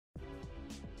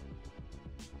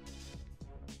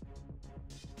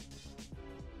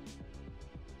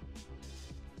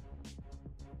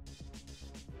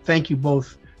thank you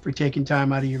both for taking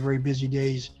time out of your very busy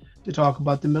days to talk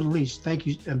about the Middle East. Thank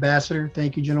you, Ambassador.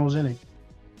 Thank you, General Zinni.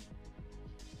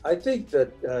 I think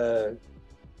that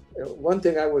one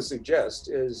thing I would suggest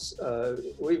is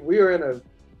we are in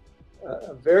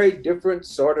a very different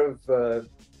sort of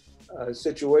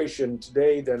situation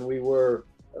today than we were,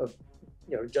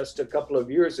 just a couple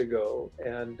of years ago,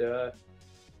 and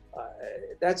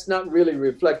that's not really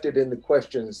reflected in the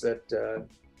questions that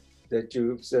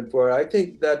you sent for. I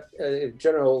think that if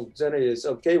General Zinni is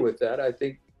okay with that, I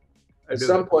think at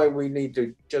some point we need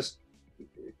to just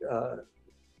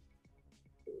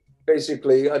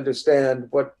basically understand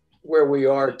where we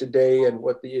are today and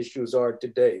what the issues are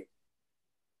today,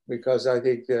 because I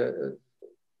think that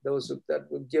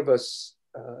would give us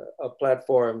a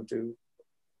platform to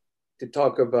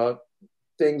talk about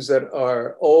things that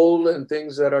are old and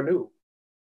things that are new.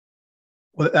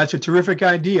 Well, that's a terrific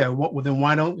idea. Then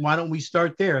why don't we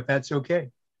start there, if that's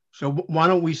okay? So why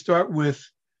don't we start with,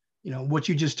 what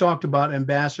you just talked about,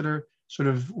 Ambassador, sort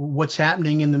of what's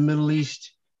happening in the Middle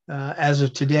East as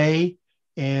of today,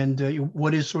 and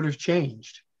what is sort of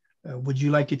changed. Would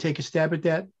you like to take a stab at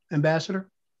that, Ambassador?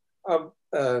 I'll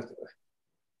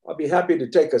be happy to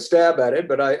take a stab at it,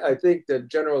 but I think that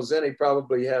General Zinni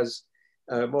probably has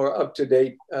more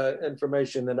up-to-date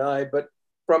information than I. But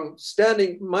from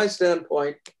my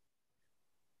standpoint,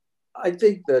 I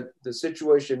think that the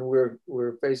situation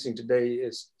we're facing today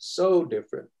is so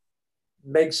different.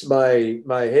 Makes my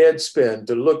head spin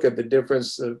to look at the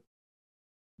difference of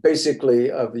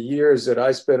basically of the years that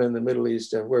I spent in the Middle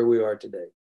East and where we are today.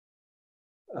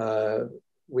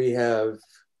 We have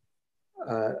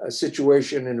a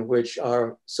situation in which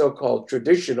our so-called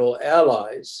traditional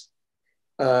allies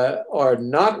are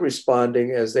not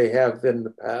responding as they have been in the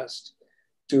past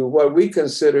to what we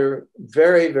consider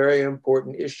very, very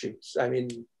important issues. I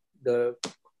mean, the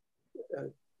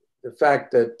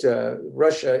fact that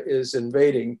Russia is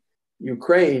invading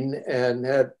Ukraine and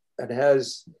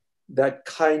has that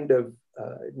kind of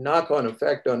knock-on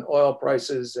effect on oil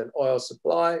prices and oil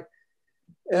supply,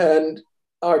 and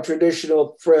our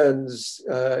traditional friends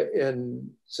in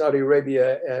Saudi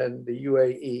Arabia and the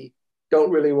UAE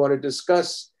don't really want to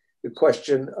discuss the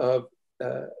question of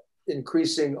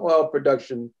increasing oil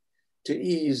production to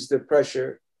ease the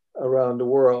pressure around the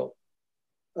world.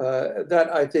 That,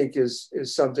 I think, is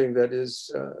something that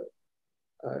is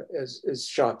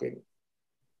shocking.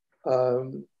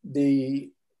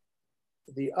 The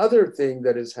other thing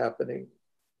that is happening,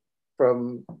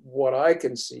 from what I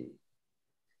can see,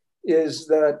 is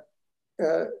that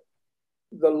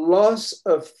the loss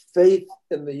of faith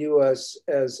in the U.S.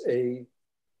 as a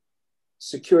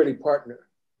security partner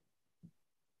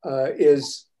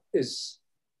is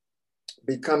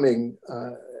becoming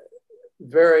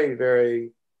very,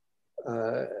 very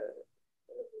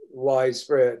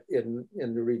widespread in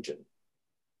the region.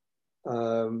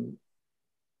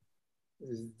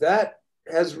 That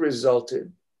has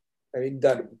resulted,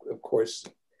 that of course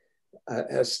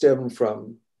has stemmed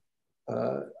from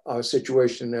our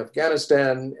situation in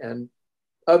Afghanistan and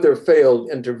other failed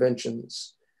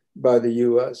interventions by the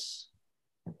US.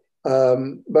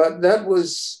 But that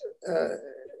was,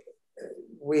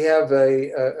 we have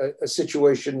a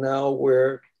situation now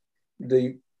where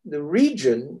the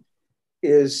region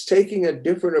is taking a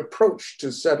different approach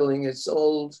to settling its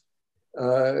old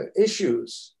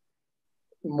issues,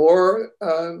 more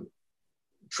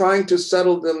trying to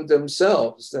settle them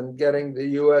themselves than getting the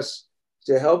US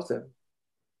to help them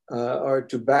or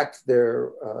to back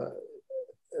their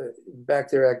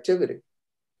activity.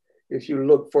 If you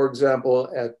look, for example,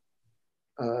 at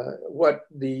what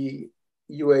the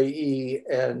UAE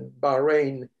and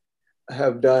Bahrain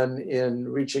have done in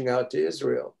reaching out to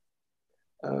Israel.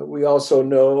 We also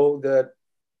know that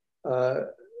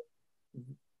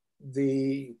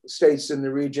the states in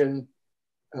the region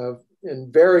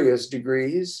in various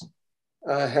degrees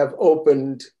have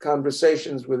opened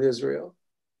conversations with Israel.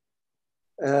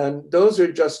 And those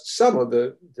are just some of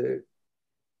the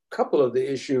couple of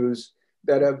the issues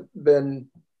that have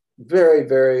been very,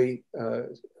 very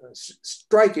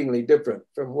strikingly different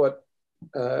from what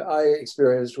I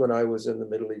experienced when I was in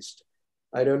the Middle East.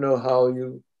 I don't know how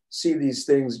you see these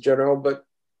things, General, but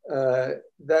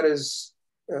those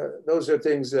are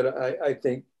things that I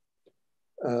think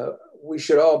we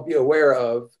should all be aware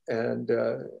of and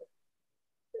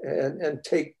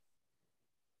take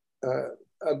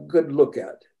a good look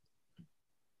at.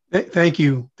 Thank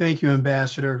you,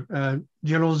 Ambassador.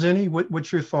 General Zinni,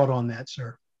 what's your thought on that,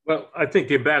 sir? Well, I think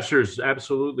the ambassador is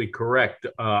absolutely correct.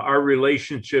 Our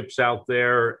relationships out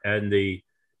there and the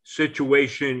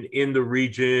situation in the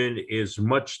region is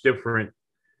much different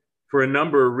for a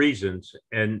number of reasons.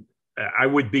 And I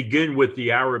would begin with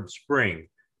the Arab Spring.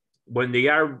 When the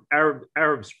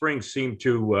Arab Spring seemed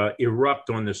to erupt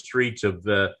on the streets of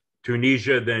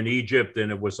Tunisia, then Egypt,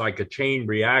 and it was like a chain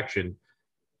reaction,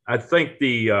 I think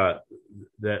the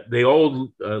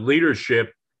old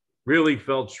leadership really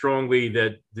felt strongly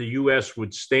that the U.S.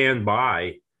 would stand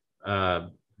by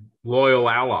loyal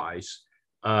allies,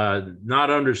 not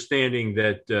understanding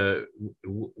that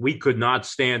we could not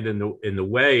stand in the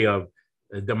way of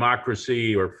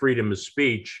democracy or freedom of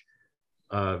speech.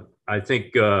 I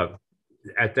think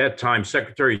at that time,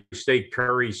 Secretary of State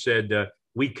Kerry said,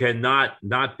 we cannot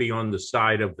not be on the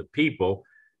side of the people.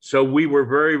 So we were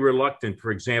very reluctant, for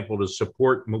example, to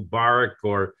support Mubarak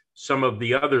or some of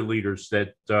the other leaders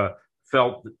that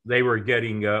felt they were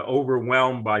getting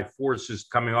overwhelmed by forces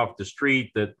coming off the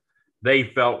street that they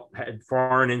felt had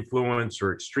foreign influence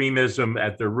or extremism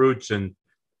at their roots. And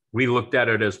we looked at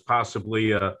it as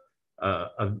possibly a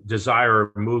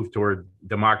desire or move toward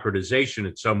democratization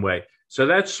in some way. So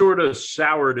that sort of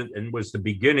soured and was the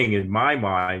beginning in my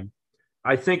mind.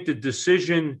 I think the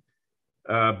decision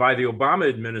by the Obama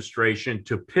administration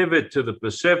to pivot to the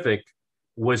Pacific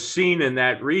was seen in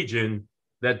that region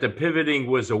that the pivoting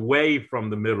was away from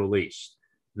the Middle East,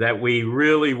 that we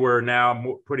really were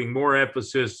now putting more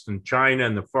emphasis in China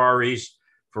and the Far East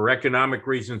for economic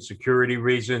reasons, security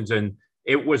reasons, and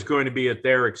it was going to be at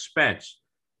their expense.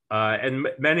 And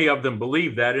many of them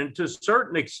believed that. And to a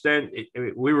certain extent,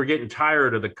 we were getting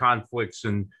tired of the conflicts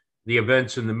and the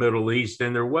events in the Middle East.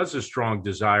 And there was a strong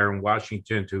desire in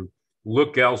Washington to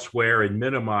look elsewhere and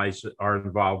minimize our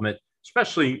involvement,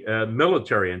 especially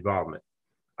military involvement.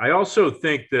 I also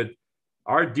think that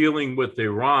our dealing with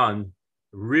Iran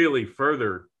really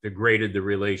further degraded the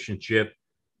relationship.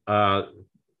 The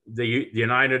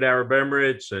United Arab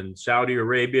Emirates and Saudi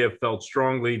Arabia felt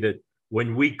strongly that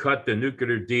when we cut the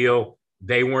nuclear deal,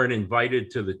 they weren't invited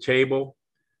to the table.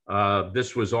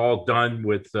 This was all done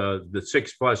with the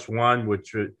 6+1,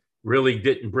 which really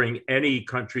didn't bring any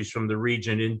countries from the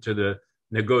region into the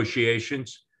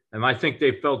negotiations. And I think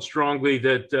they felt strongly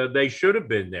that they should have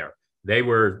been there.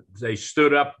 They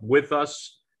stood up with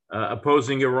us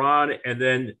opposing Iran, and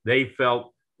then they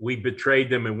felt we betrayed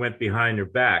them and went behind their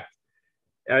back.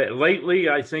 Lately,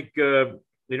 I think,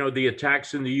 the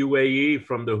attacks in the UAE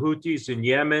from the Houthis in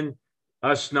Yemen,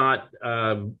 us not,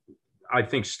 I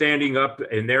think, standing up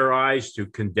in their eyes to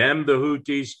condemn the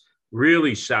Houthis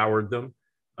really soured them.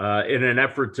 In an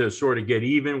effort to sort of get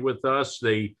even with us,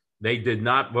 they did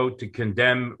not vote to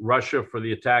condemn Russia for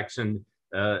the attacks in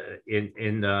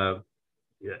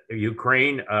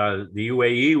Ukraine. The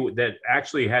UAE, that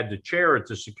actually had the chair at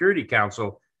the Security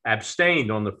Council,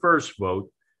 abstained on the first vote,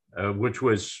 which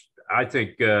was, I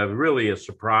think, really a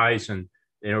surprise and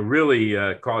really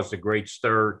caused a great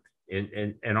stir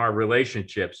in our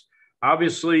relationships.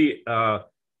 Obviously,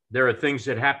 there are things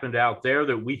that happened out there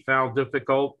that we found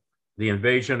difficult. The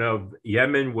invasion of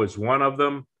Yemen was one of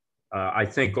them. I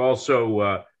think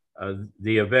also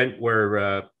the event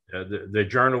where the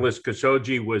journalist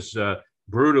Khashoggi was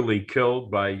brutally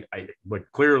killed by what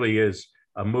clearly is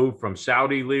a move from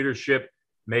Saudi leadership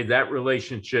made that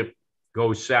relationship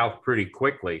go south pretty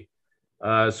quickly.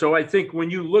 So I think when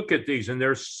you look at these, and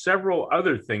there's several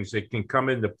other things that can come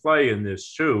into play in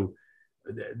this too,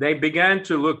 they began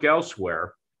to look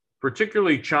elsewhere,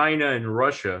 particularly China and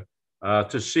Russia,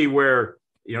 to see where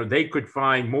they could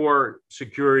find more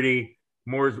security,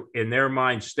 more in their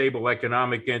mind stable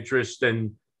economic interest,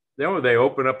 and they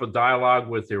open up a dialogue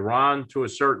with Iran to a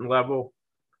certain level.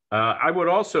 I would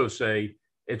also say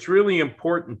it's really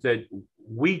important that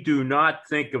we do not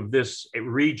think of this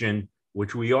region,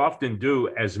 which we often do,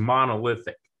 as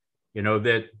monolithic.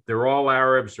 That they're all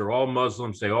Arabs, they're all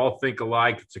Muslims, they all think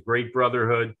alike. It's a great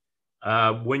brotherhood.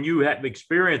 When you have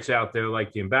experience out there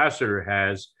like the ambassador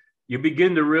has, you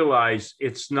begin to realize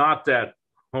it's not that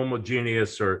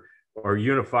homogeneous or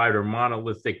unified or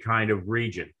monolithic kind of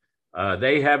region.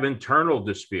 They have internal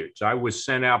disputes. I was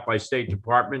sent out by State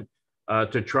Department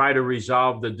to try to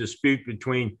resolve the dispute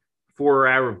between 4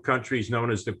 Arab countries known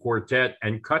as the Quartet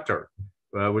and Qatar,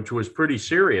 which was pretty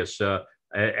serious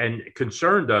and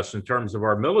concerned us in terms of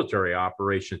our military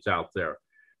operations out there.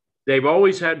 They've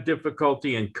always had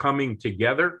difficulty in coming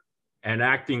together and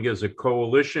acting as a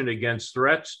coalition against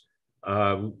threats.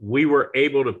 We were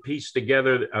able to piece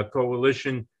together a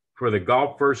coalition for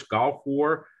the first Gulf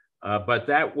War, but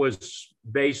that was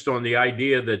based on the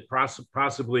idea that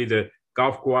possibly the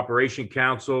Gulf Cooperation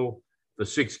Council, the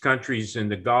 6 countries in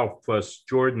the Gulf plus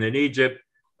Jordan and Egypt,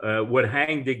 would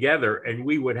hang together, and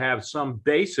we would have some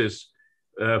basis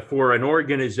for an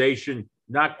organization,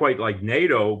 not quite like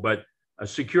NATO, but a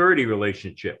security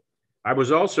relationship. I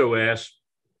was also asked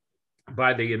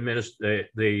by the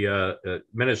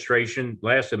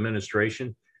last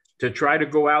administration, to try to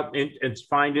go out and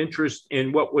find interest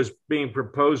in what was being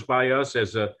proposed by us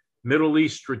as a Middle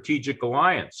East Strategic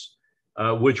Alliance,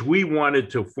 which we wanted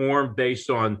to form based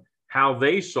on how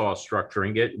they saw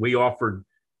structuring it. We offered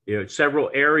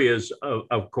several areas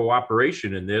of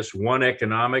cooperation in this: one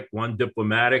economic, one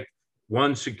diplomatic,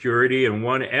 one security, and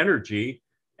one energy.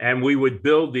 And we would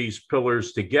build these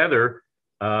pillars together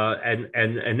and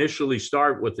initially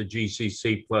start with the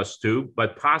GCC +2,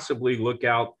 but possibly look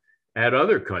out at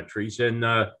other countries. And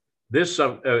this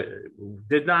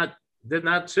did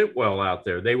not sit well out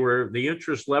there. The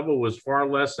interest level was far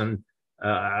less, and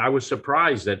I was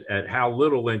surprised at how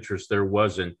little interest there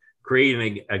was in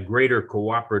creating a greater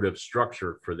cooperative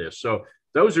structure for this. So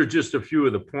those are just a few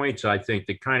of the points, I think,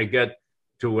 that kind of get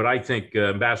to what I think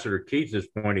Ambassador Keith is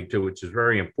pointing to, which is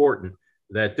very important,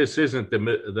 that this isn't the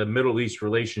Middle East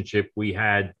relationship we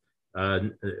had a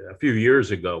few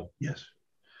years ago. Yes.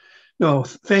 No,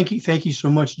 thank you so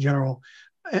much, General.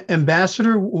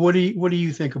 Ambassador, what do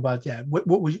you think about that? What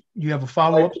was you have a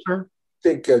follow-up, sir? I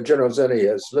think General Zinni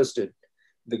has listed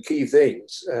the key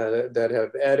things that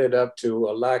have added up to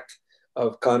a lack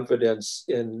of confidence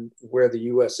in where the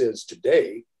U.S. is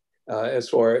today, as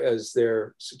far as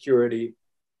their security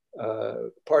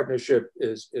partnership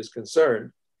is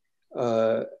concerned.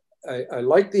 I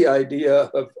like the idea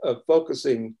of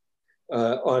focusing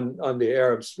on the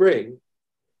Arab Spring,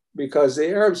 because the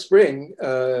Arab Spring,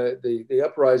 the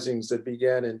uprisings that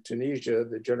began in Tunisia,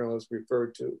 the general has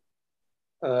referred to,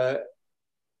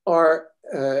 are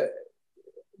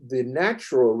the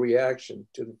natural reaction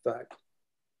to the fact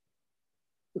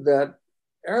that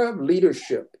Arab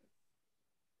leadership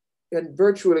in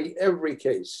virtually every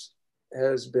case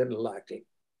has been lacking.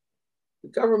 The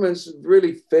governments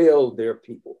really failed their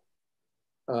people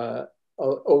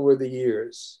over the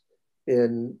years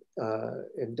in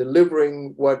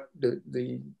delivering what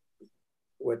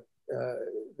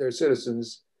their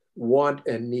citizens want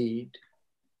and need.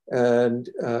 And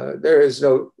there is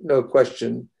no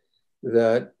question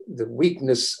that the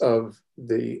weakness of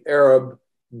the Arab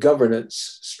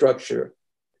governance structure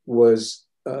was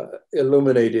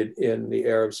illuminated in the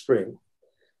Arab Spring.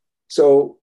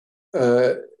 So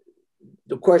the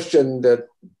question that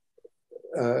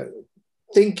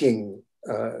thinking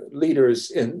leaders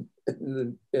in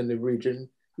the region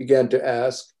began to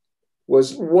ask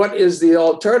was, what is the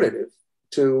alternative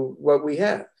to what we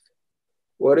have?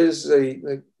 What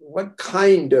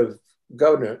kind of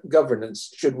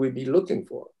governance should we be looking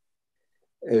for?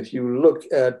 If you look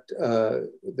at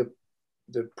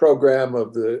the program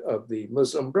of the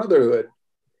Muslim Brotherhood,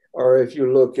 or if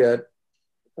you look at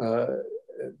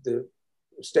the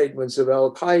statements of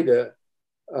Al Qaeda,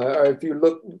 or if you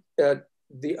look at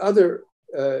the other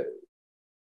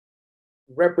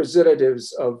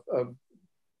representatives of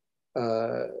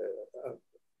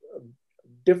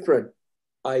different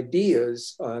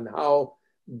ideas on how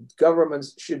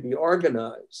governments should be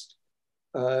organized,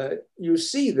 you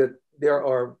see that there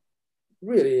are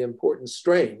really important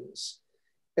strains.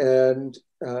 And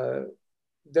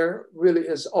there really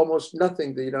is almost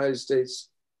nothing the United States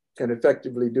can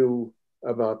effectively do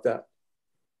about that.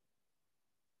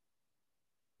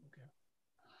 Okay.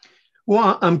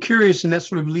 Well, I'm curious, and that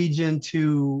sort of leads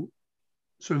into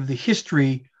sort of the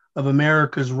history of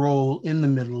America's role in the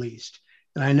Middle East.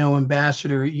 And I know,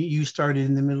 Ambassador, you started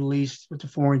in the Middle East with the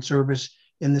Foreign Service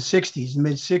in the 60s,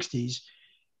 mid-60s.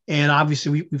 And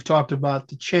obviously we've talked about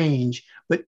the change,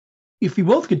 but if we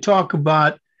both could talk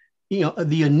about,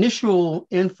 the initial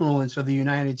influence of the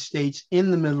United States in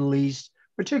the Middle East,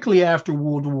 particularly after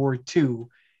World War II,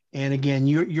 and again,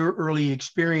 your early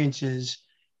experiences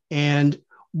and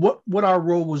what our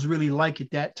role was really like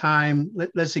at that time.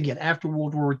 Let's again, after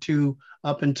World War II,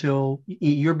 up until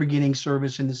your beginning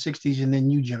service in the 60s, and then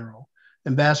you, General.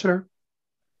 Ambassador?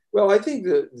 Well, I think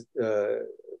that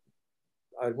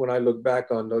when I look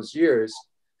back on those years,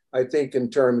 I think in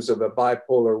terms of a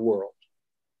bipolar world.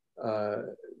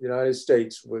 The United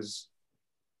States was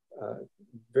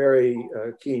very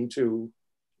keen to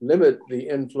limit the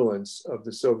influence of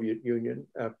the Soviet Union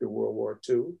after World War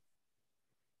II.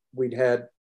 We'd had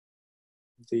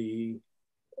the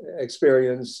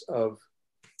experience of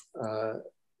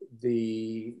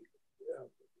the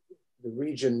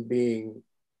region being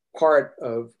part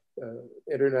of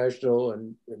international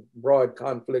and broad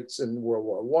conflicts in World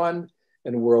War I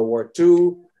and World War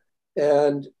II.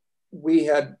 And we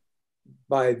had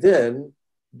by then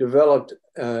developed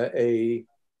a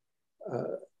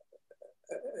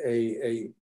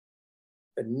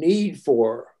need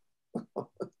for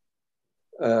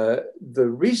the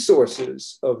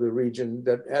resources of the region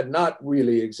that had not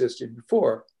really existed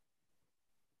before.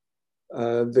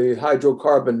 The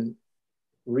hydrocarbon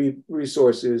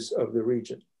resources of the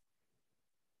region.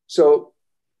 So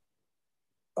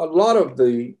a lot of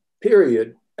the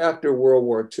period after World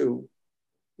War II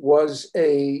was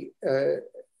a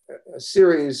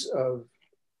series of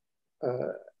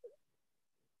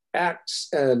acts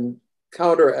and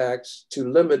counteracts to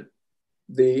limit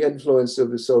the influence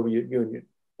of the Soviet Union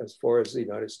as far as the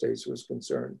United States was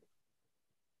concerned.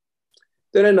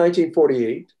 Then in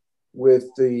 1948,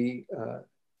 with the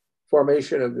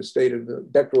formation of the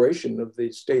Declaration of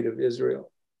the State of Israel,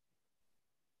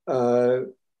 that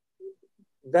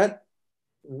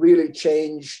really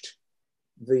changed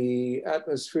the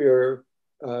atmosphere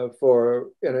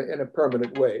in a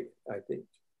permanent way, I think.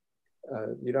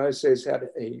 The United States had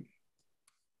a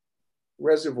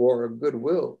reservoir of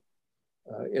goodwill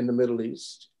in the Middle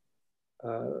East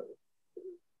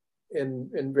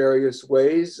in various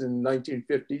ways. In the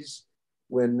 1950s,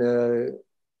 when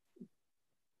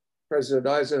President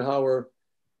Eisenhower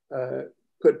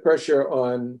put pressure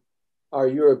on our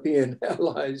European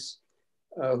allies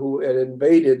who had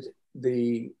invaded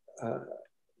the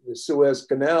Suez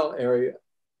Canal area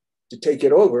to take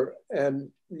it over,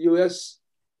 and the US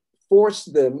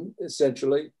forced them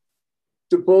essentially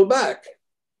to pull back.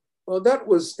 Well, that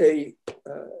was a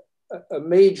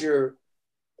major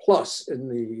plus in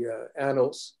the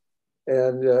annals,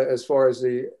 and as far as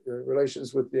the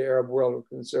relations with the Arab world are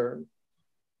concerned.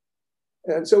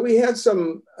 And so we had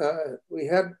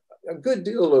a good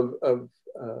deal of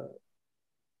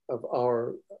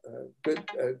our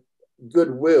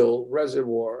goodwill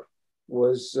reservoir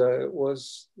was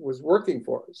working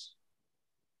for us.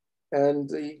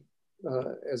 And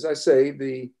as I say,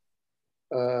 the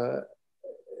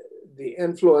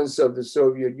influence of the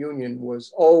Soviet Union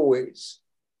was always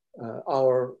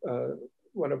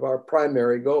one of our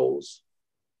primary goals,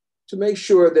 to make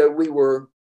sure that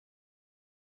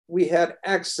we had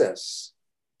access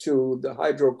to the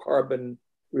hydrocarbon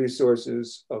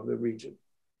resources of the region.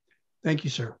 Thank you,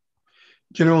 sir.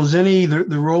 General Zinni,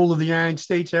 the role of the United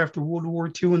States after World War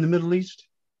II in the Middle East?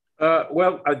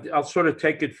 Well, I'll sort of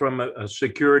take it from a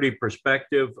security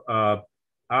perspective.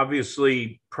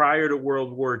 Obviously, prior to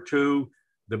World War II,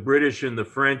 the British and the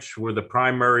French were the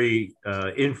primary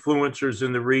influencers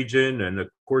in the region. And of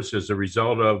course, as a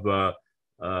result of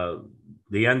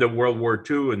the end of World War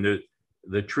II and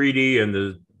the treaty and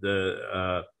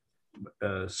the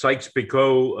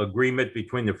Sykes-Picot agreement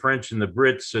between the French and the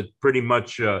Brits, it pretty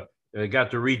much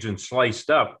got the region sliced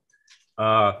up.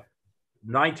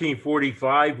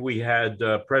 1945, we had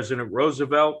President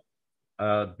Roosevelt,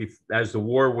 as the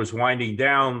war was winding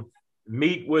down,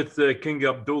 meet with King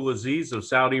Abdulaziz of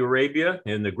Saudi Arabia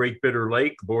in the Great Bitter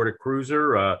Lake aboard a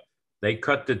cruiser. They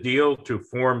cut the deal to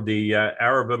form the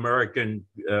Arab American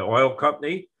Oil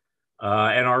Company,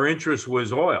 and our interest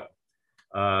was oil.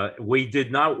 We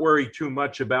did not worry too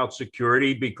much about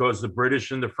security because the British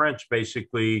and the French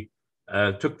basically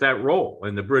took that role,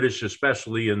 and the British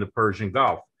especially in the Persian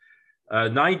Gulf.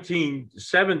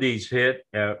 1970s hit,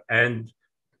 and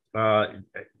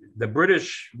the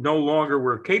British no longer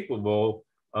were capable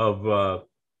of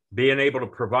being able to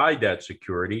provide that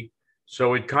security.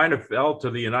 So it kind of fell to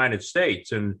the United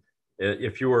States. And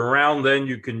if you were around then,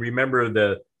 you can remember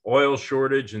the oil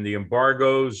shortage and the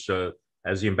embargoes.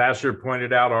 As the ambassador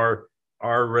pointed out,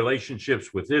 our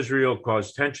relationships with Israel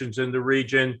caused tensions in the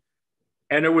region.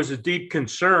 And there was a deep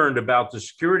concern about the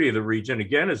security of the region,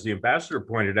 again, as the ambassador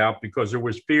pointed out, because there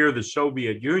was fear the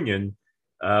Soviet Union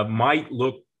might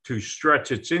look to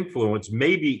stretch its influence,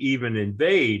 maybe even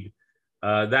invade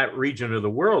that region of the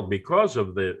world because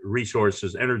of the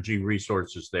resources, energy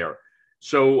resources there.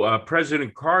 So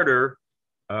President Carter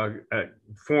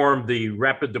formed the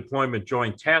Rapid Deployment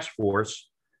Joint Task Force,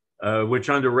 which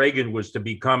under Reagan was to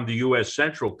become the U.S.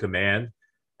 Central Command,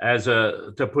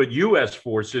 to put U.S.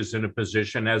 forces in a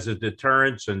position as a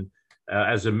deterrence and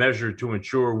as a measure to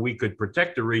ensure we could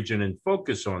protect the region and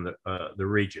focus on the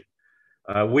region.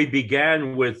 We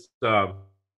began with what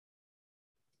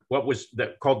was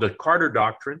called the Carter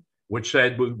Doctrine, which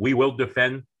said we will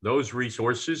defend those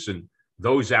resources and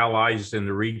those allies in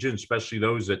the region, especially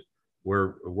those that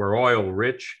were oil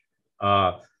rich.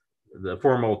 The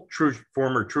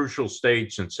former Trucial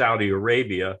states and Saudi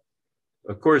Arabia.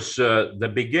 Of course,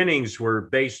 the beginnings were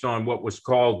based on what was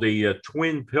called the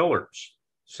twin pillars,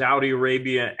 Saudi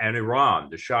Arabia and Iran,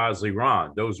 the Shah's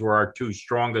Iran. Those were our two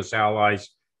strongest allies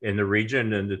in the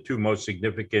region and the two most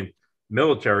significant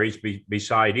militaries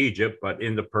beside Egypt, but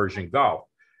in the Persian Gulf.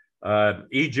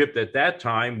 Egypt at that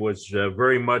time was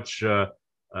very much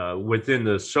Within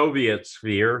the Soviet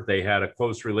sphere, they had a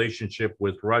close relationship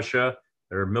with Russia.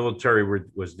 Their military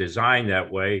was designed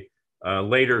that way.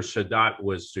 Later, Sadat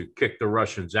was to kick the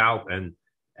Russians out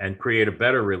and create a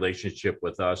better relationship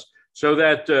with us. So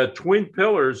that twin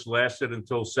pillars lasted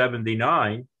until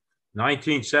 79.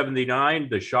 1979,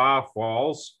 the Shah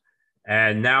falls.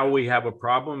 And now we have a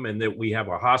problem in that we have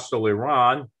a hostile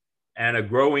Iran and a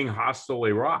growing hostile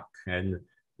Iraq. And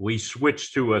we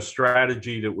switched to a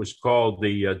strategy that was called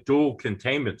the dual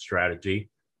containment strategy.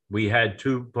 We had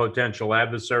two potential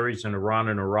adversaries in Iran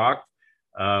and Iraq.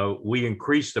 We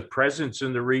increased the presence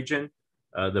in the region.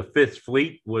 The Fifth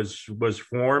Fleet was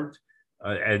formed,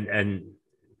 and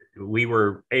we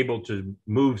were able to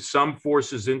move some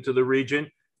forces into the region,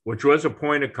 which was a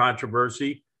point of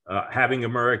controversy, having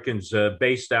Americans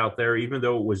based out there, even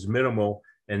though it was minimal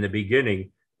in the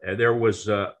beginning. There was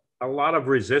a lot of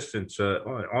resistance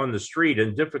on the street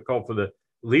and difficult for the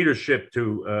leadership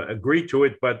to agree to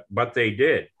it, but they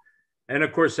did. And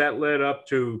of course, that led up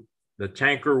to the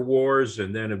tanker wars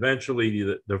and then eventually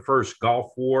the first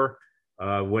Gulf War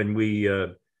when we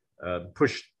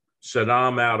pushed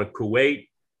Saddam out of Kuwait,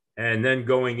 and then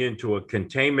going into a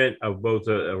containment of both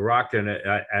Iraq and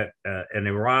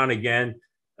Iran again,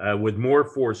 with more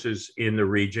forces in the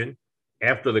region.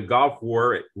 After the Gulf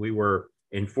War, we were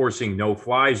enforcing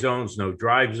no-fly zones, no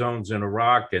drive zones in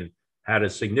Iraq, and had a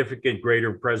significant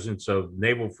greater presence of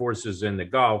naval forces in the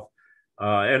Gulf,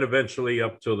 and eventually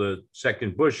up to the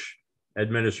second Bush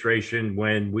administration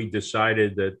when we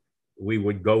decided that we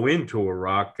would go into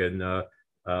Iraq. And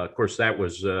of course, that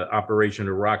was Operation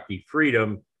Iraqi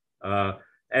Freedom.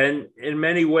 And in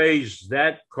many ways,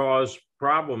 that caused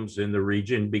problems in the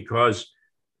region because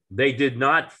they did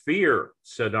not fear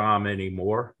Saddam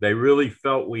anymore. They really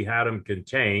felt we had him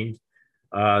contained.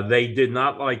 They did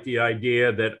not like the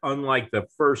idea that, unlike the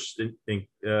first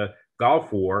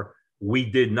Gulf War, we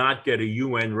did not get a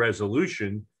UN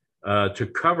resolution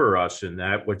to cover us in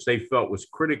that, which they felt was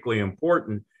critically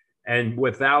important. And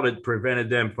without it, prevented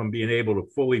them from being able to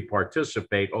fully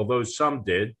participate, although some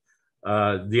did.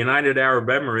 The United Arab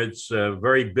Emirates,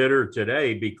 very bitter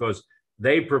today because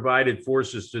they provided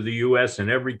forces to the U.S. in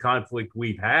every conflict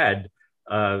we've had,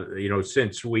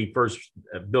 since we first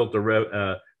built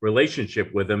a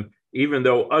relationship with them, even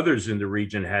though others in the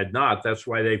region had not. That's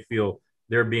why they feel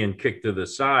they're being kicked to the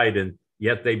side. And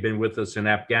yet they've been with us in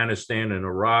Afghanistan and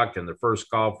Iraq and the first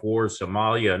Gulf War,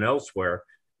 Somalia, and elsewhere,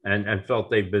 and felt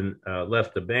they've been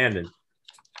left abandoned.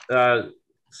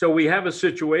 So we have a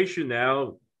situation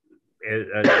now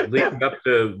leading up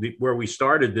to where we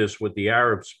started this with the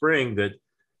Arab Spring, that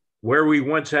where we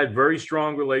once had very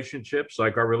strong relationships,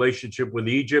 like our relationship with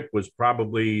Egypt was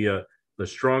probably the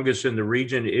strongest in the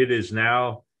region. It is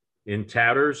now in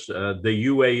tatters. The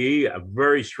UAE, a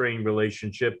very strained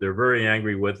relationship. They're very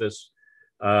angry with us.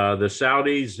 The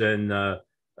Saudis and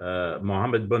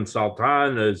Mohammed bin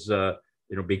Sultan is,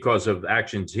 because of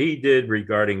actions he did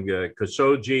regarding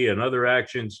Khashoggi and other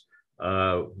actions,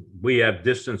 we have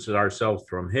distanced ourselves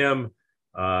from him.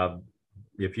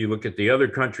 If you look at the other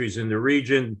countries in the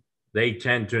region, they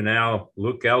tend to now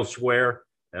look elsewhere,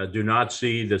 do not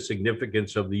see the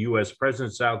significance of the U.S.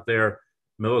 presence out there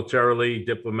militarily,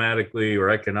 diplomatically, or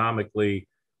economically.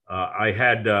 I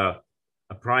had a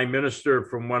prime minister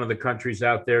from one of the countries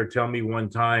out there tell me one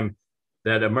time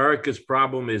that America's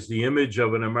problem is the image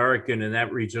of an American in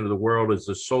that region of the world as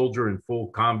a soldier in full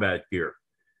combat gear.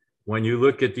 When you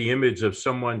look at the image of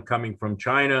someone coming from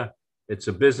China, it's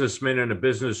a businessman in a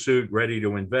business suit ready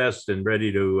to invest and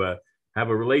ready to have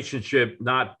a relationship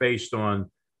not based on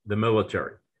the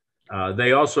military.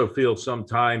 They also feel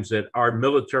sometimes that our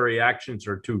military actions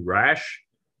are too rash,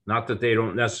 not that they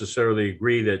don't necessarily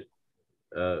agree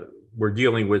that we're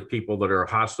dealing with people that are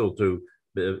hostile to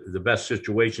the best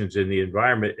situations in the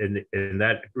environment in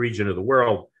that region of the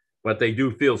world, but they do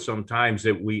feel sometimes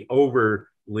that we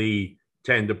overly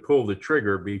tend to pull the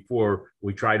trigger before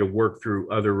we try to work through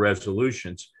other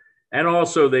resolutions. And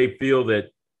also they feel that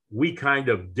we kind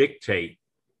of dictate,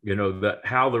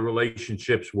 how the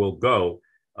relationships will go,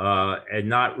 and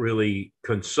not really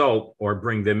consult or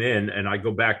bring them in. And I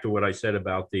go back to what I said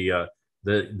about the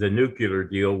nuclear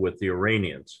deal with the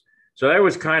Iranians. So that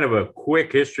was kind of a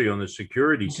quick history on the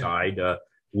security side.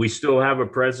 We still have a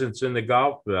presence in the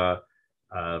Gulf.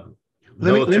 Let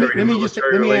me just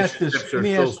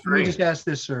ask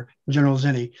this, sir, General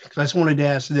Zinni, because I just wanted to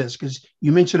ask this, because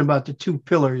you mentioned about the two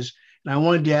pillars, and I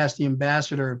wanted to ask the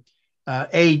ambassador,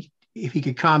 if he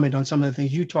could comment on some of the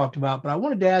things you talked about, but I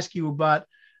wanted to ask you about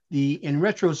in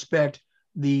retrospect,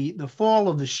 the fall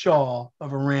of the Shah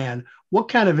of Iran. What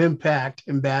kind of impact,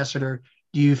 Ambassador,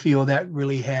 do you feel that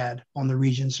really had on the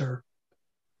region, sir?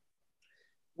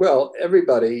 Well,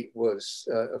 everybody was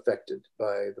affected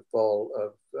by the fall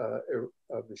of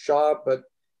the Shah, but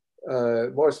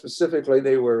more specifically,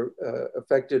 they were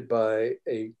affected by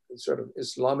a sort of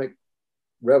Islamic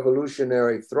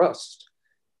revolutionary thrust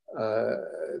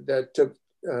that took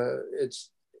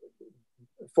its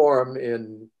form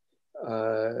in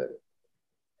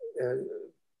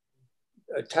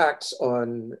attacks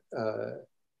on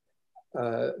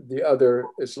the other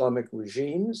Islamic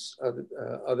regimes,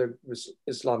 other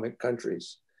Islamic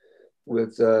countries.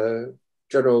 With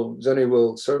General Zinni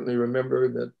will certainly remember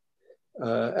that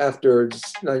after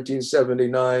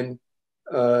 1979,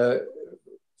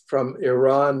 from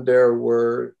Iran, there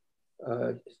was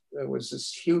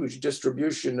this huge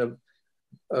distribution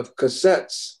of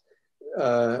cassettes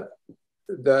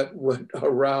that went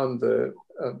around the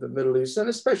Middle East, and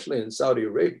especially in Saudi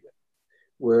Arabia,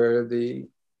 where the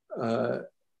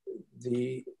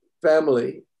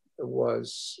family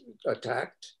was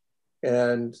attacked,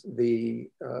 and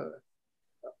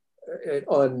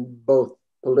on both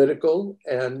political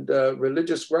and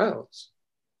religious grounds.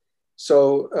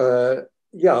 So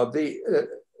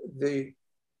the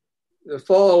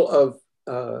fall of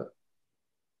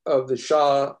the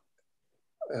Shah,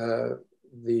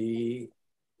 the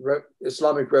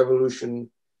Islamic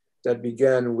Revolution that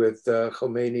began with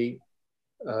Khomeini's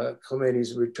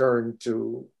return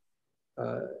to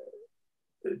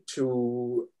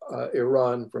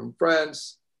Iran from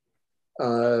France,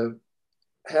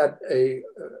 had a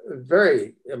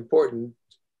very important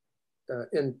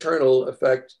internal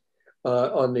effect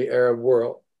on the Arab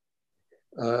world.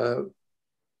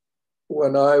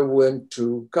 When I went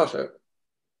to Qatar,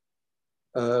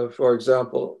 for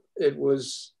example, it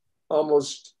was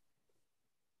almost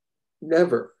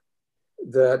never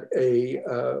that a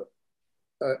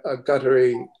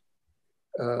Qatari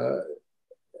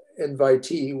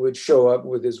invitee would show up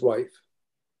with his wife.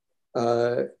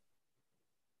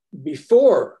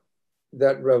 Before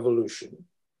that revolution,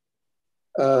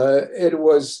 it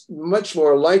was much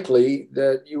more likely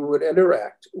that you would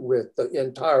interact with the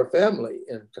entire family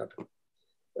in Qatar.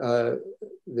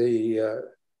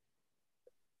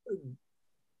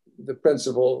 The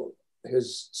principal,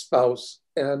 his spouse,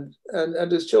 and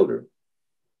his children.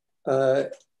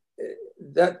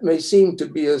 That may seem to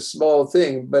be a small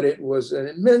thing, but it was an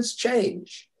immense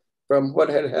change from what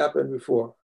had happened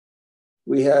before.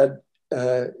 We had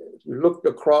you looked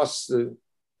across the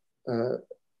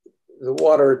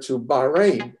water to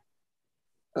Bahrain.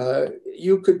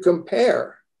 You could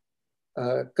compare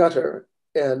Qatar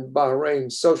and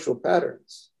Bahrain's social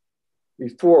patterns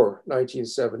before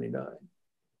 1979,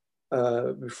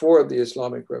 before the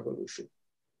Islamic Revolution.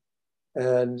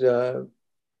 And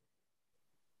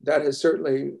that has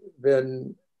certainly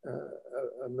been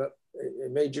a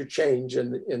major change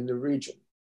in the region.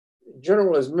 The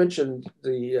General has mentioned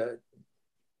the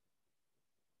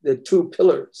two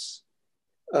pillars.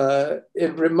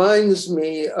 It reminds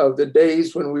me of the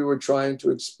days when we were trying to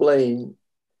explain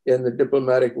in the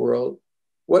diplomatic world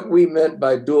what we meant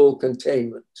by dual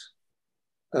containment.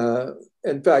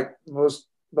 In fact, most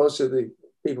of the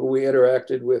people we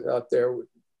interacted with out there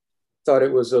thought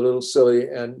it was a little silly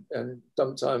and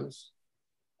sometimes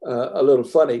a little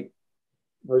funny.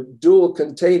 But dual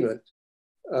containment,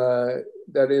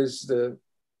 that is the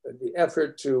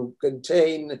effort to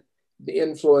contain the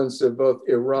influence of both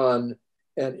Iran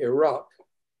and Iraq,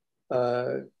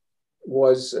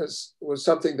 was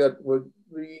something that would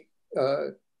be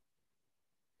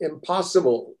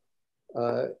impossible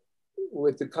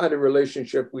with the kind of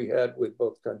relationship we had with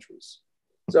both countries.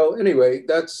 So anyway,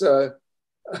 that's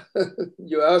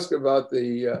you ask about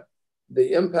the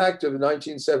impact of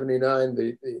 1979,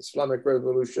 the Islamic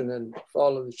Revolution and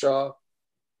fall of the Shah,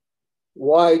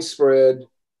 widespread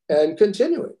and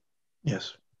continuing.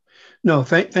 Yes. No,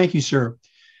 thank you, sir.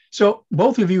 So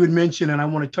both of you had mentioned, and I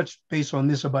want to touch base on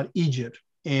this about Egypt.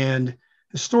 And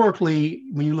historically,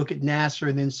 when you look at Nasser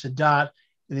and then Sadat,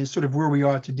 and then sort of where we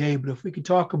are today, but if we could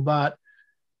talk about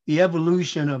the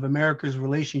evolution of America's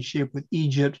relationship with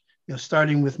Egypt,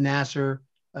 starting with Nasser,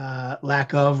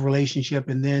 lack of relationship,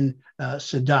 and then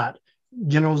Sadat.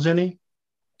 General Zinni?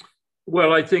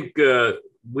 Well, I think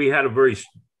we had a very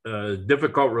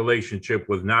difficult relationship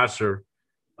with Nasser.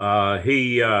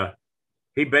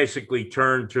 He basically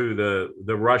turned to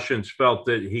the Russians, felt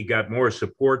that he got more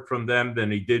support from them than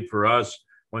he did for us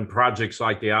on projects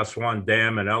like the Aswan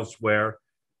Dam and elsewhere.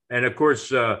 And of course,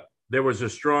 there was a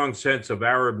strong sense of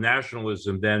Arab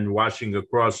nationalism then washing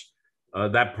across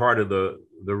that part of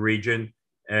the region.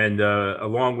 And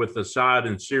along with Assad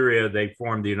in Syria, they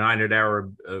formed the United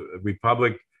Arab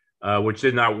Republic, which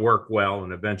did not work well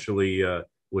and eventually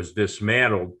was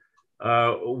dismantled.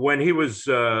 When he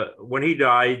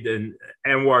died and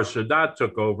Anwar Sadat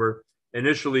took over,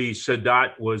 initially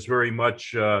Sadat was very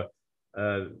much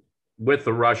with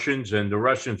the Russians, and the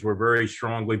Russians were very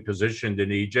strongly positioned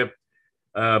in Egypt.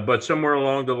 But somewhere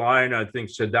along the line, I think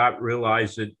Sadat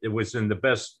realized that it was in the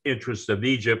best interest of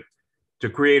Egypt to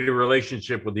create a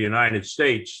relationship with the United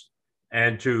States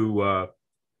and to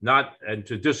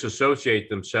disassociate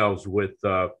themselves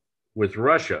with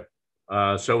Russia.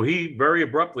 So he very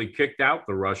abruptly kicked out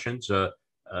the Russians,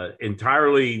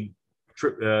 entirely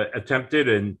attempted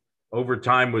and over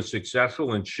time was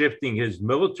successful in shifting his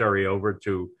military over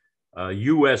to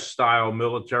U.S. style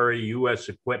military, U.S.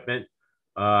 equipment.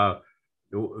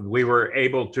 We were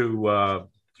able to,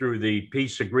 through the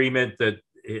peace agreement that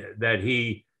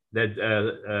he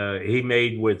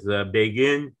made with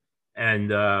Begin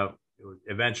and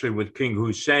eventually with King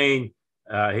Hussein,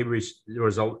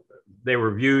 they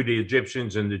were viewed, the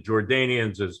Egyptians and the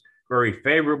Jordanians, as very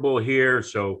favorable here.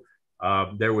 So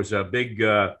there was a big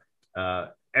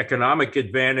economic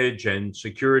advantage and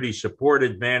security support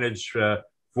advantage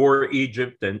for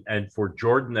Egypt and for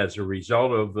Jordan as a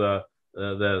result of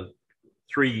the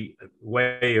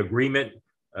three-way agreement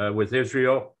with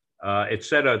Israel. It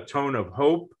set a tone of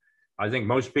hope. I think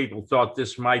most people thought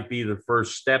this might be the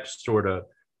first steps toward a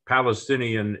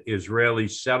Palestinian-Israeli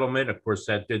settlement. Of course,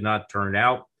 that did not turn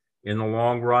out in the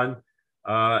long run.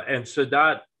 And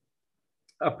Sadat,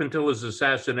 up until his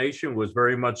assassination, was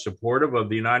very much supportive of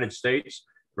the United States,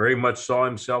 very much saw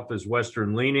himself as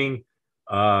Western leaning.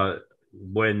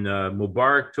 When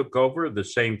Mubarak took over, the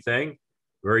same thing,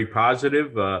 very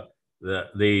positive.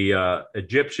 The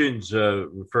Egyptians,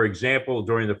 for example,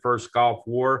 during the first Gulf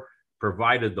War,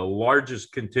 provided the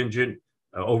largest contingent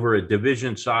over a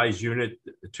division-size unit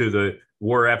to the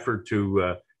war effort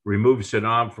to remove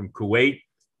Saddam from Kuwait.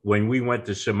 When we went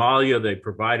to Somalia, they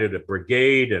provided a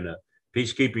brigade and a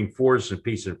peacekeeping force and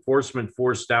peace enforcement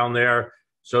force down there.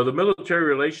 So the military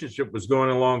relationship was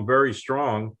going along very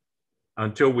strong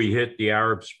until we hit the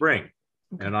Arab Spring.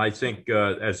 And I think,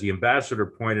 as the ambassador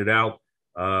pointed out,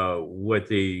 with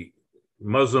the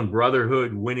Muslim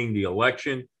Brotherhood winning the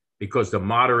election because the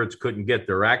moderates couldn't get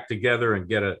their act together and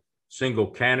get a single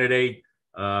candidate,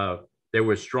 there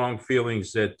were strong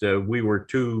feelings that we were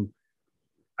too,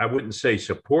 I wouldn't say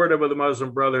supportive of the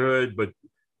Muslim Brotherhood, but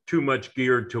too much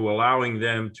geared to allowing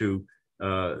them to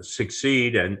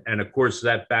succeed. And of course,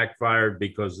 that backfired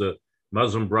because the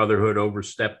Muslim Brotherhood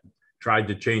overstepped, tried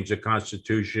to change the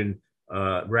constitution,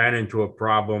 ran into a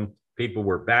problem. People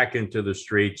were back into the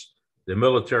streets. The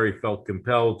military felt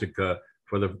compelled to,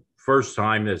 for the first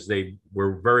time, as they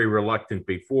were very reluctant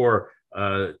before,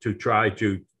 to try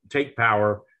to take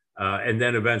power and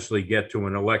then eventually get to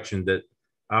an election that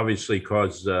obviously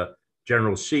caused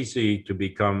General Sisi to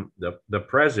become the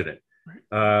president.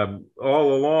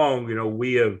 All along,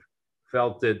 we have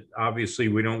felt that obviously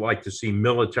we don't like to see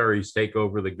militaries take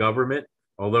over the government,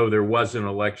 although there was an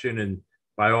election and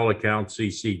by all accounts,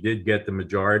 Sisi did get the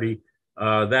majority.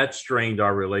 That strained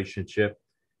our relationship,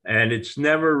 and it's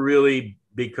never really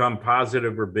become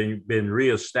positive or been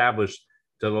reestablished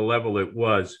to the level it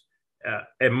was.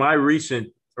 In my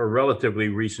recent or relatively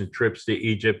recent trips to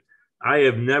Egypt, I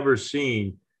have never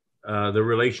seen the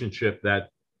relationship that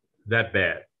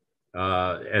bad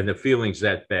and the feelings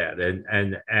that bad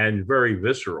and very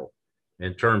visceral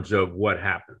in terms of what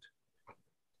happened.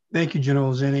 Thank you,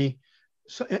 General Zinni.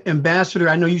 So, Ambassador,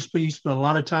 I know you spent a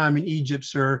lot of time in Egypt,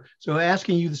 sir. So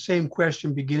asking you the same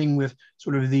question, beginning with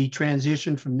sort of the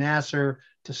transition from Nasser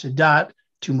to Sadat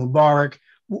to Mubarak,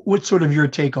 what's sort of your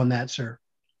take on that, sir?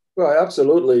 Well,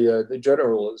 absolutely. The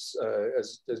general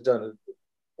has done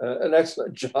an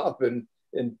excellent job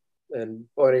in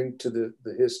pointing to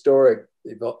the historic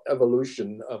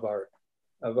evolution of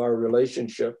our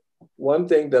relationship. One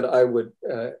thing that I would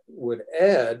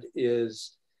add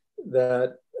is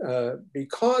that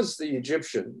because the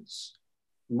Egyptians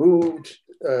moved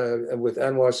with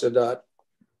Anwar Sadat,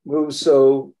 moved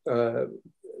so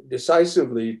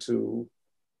decisively to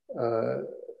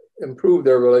improve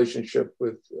their relationship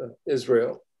with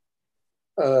Israel,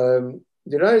 the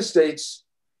United States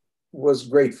was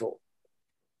grateful.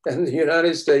 And the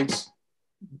United States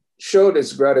showed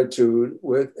its gratitude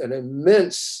with an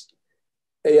immense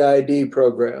AID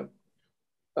program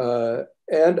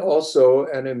and also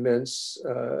an immense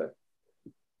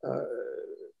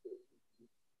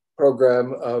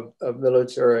program of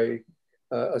military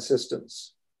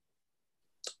assistance.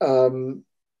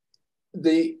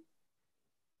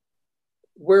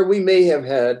 Where we may have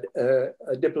had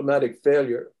a diplomatic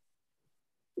failure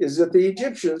is that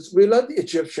we let the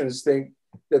Egyptians think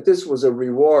that this was a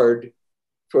reward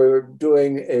for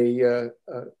doing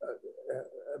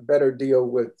better deal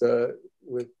with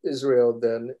Israel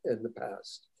than in the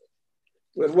past.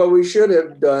 But what we should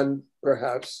have done,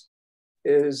 perhaps,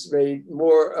 is made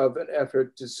more of an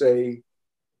effort to say,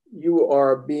 you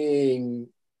are being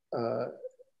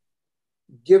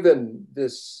given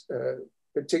this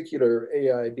particular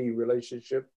AID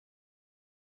relationship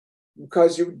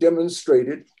because you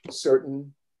demonstrated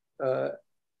certain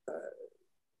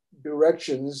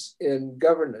directions in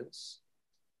governance.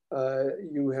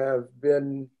 You have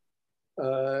been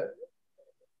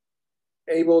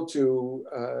able to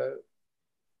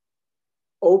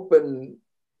open,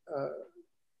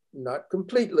 not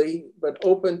completely, but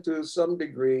open to some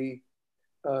degree,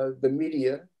 the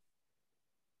media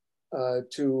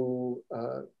to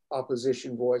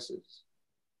opposition voices.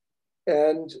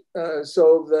 And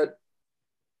so that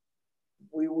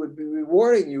we would be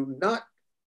rewarding you not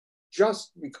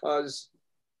just because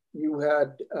you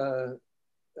had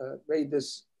made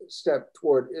this step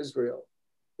toward Israel,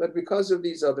 but because of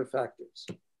these other factors.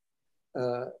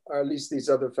 Or at least these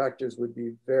other factors would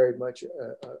be very much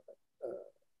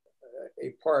a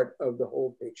part of the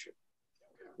whole picture.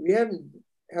 We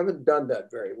haven't done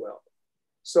that very well.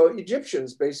 So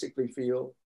Egyptians basically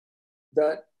feel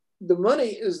that the money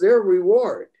is their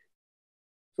reward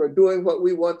for doing what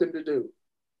we want them to do.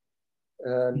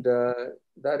 And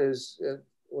that is,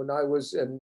 when I was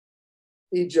in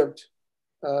Egypt,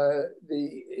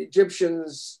 the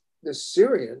Egyptians, the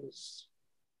Syrians,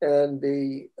 and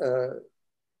the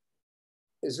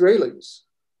Israelis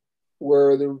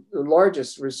were the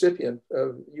largest recipient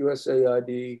of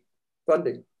USAID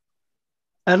funding.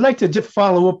 I'd like to just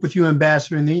follow up with you,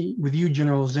 Ambassador, and with you,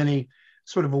 General Zinni,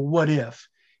 sort of a what if.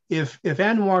 If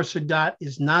Anwar Sadat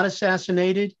is not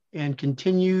assassinated and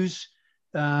continues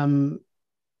to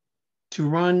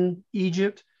run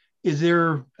Egypt, is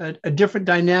there a different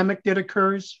dynamic that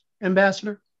occurs,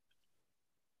 Ambassador?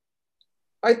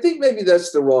 I think maybe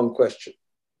that's the wrong question.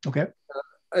 Okay.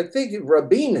 I think if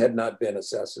Rabin had not been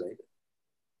assassinated,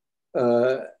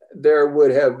 there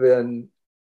would have been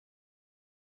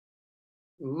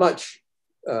much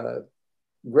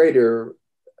greater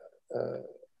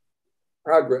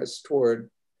progress toward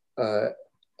a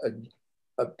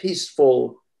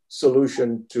peaceful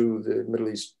solution to the Middle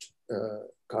East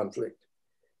conflict.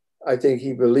 I think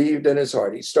he believed in his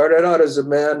heart. He started out as a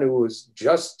man who was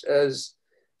just as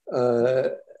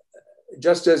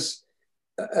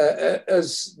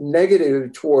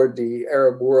negative toward the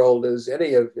Arab world as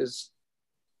any of his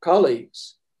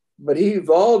colleagues, but he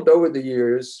evolved over the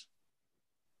years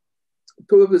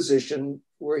to a position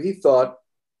where he thought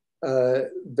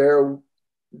there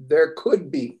could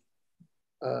be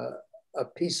a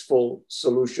peaceful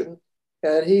solution,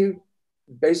 and he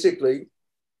basically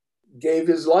gave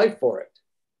his life for it.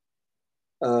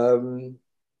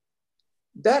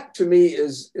 That to me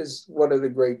is one of the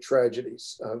great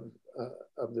tragedies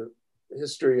of the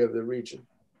history of the region.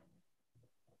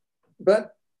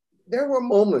 But there were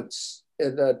moments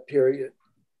in that period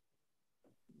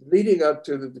leading up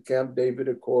to the Camp David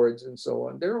Accords and so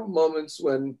on. There were moments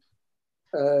when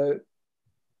there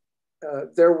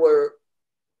were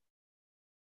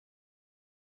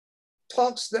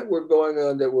talks that were going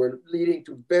on that were leading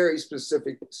to very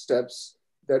specific steps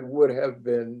that would have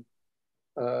been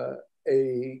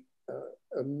a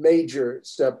major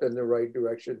step in the right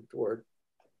direction toward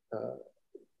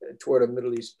a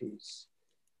Middle East peace.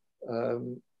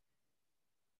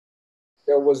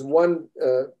 There was one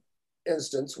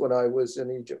instance when I was in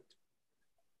Egypt,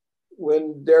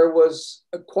 when there was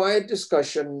a quiet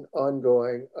discussion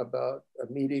ongoing about a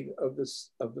meeting of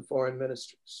the foreign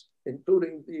ministers,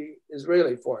 including the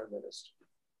Israeli foreign minister.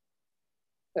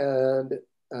 And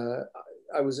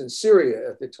I was in Syria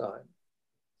at the time.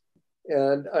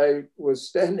 And I was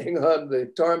standing on the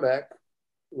tarmac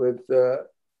with the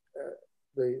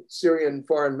Syrian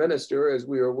foreign minister as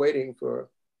we were waiting for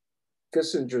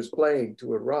Kissinger's plane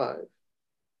to arrive.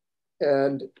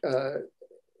 And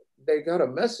they got a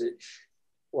message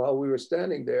while we were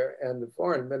standing there, and the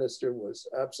foreign minister was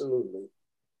absolutely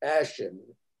ashen.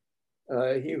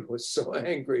 He was so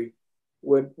angry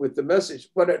with the message.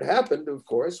 What had happened, of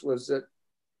course, was that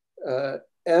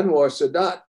Anwar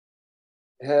Sadat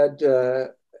had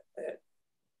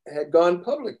gone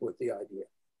public with the idea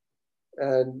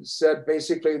and said,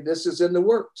 basically, this is in the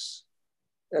works.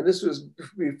 And this was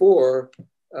before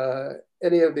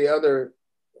any of the other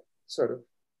sort of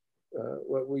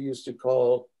what we used to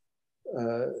call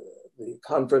the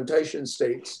confrontation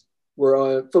states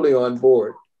were fully on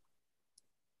board.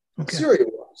 Okay. Syria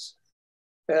was.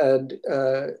 And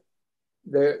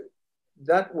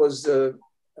that was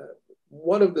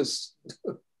one of the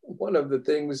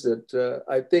things that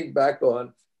I think back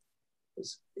on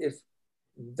If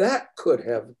that could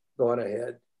have gone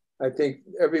ahead, I think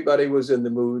everybody was in the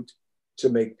mood to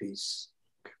make peace.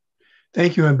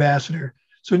 Thank you, Ambassador.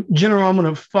 So, General, I'm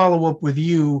going to follow up with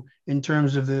you in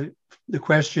terms of the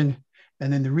question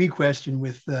and then the re-question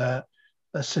with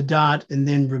Sadat and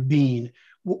then Rabin.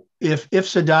 If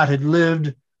Sadat had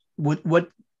lived, what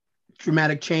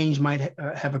dramatic change might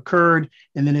have occurred?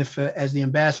 And then if, as the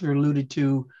ambassador alluded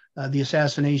to, the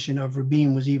assassination of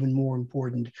Rabin was even more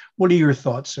important. What are your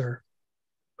thoughts, sir?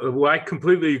 Well, I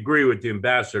completely agree with the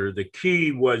ambassador. The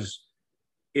key was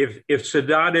if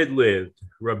Sadat had lived,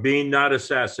 Rabin not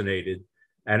assassinated,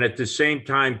 and at the same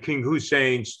time, King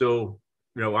Hussein still,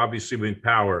 obviously in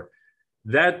power,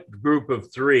 that group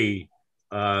of three,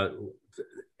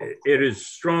 it is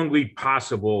strongly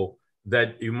possible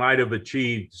that you might have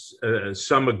achieved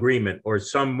some agreement or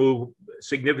some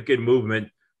significant movement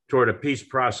toward a peace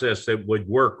process that would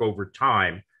work over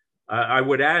time. I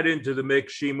would add into the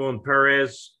mix Shimon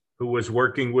Peres, who was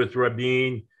working with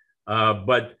Rabin,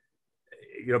 but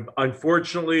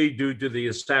unfortunately, due to the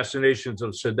assassinations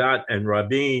of Sadat and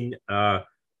Rabin,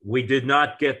 we did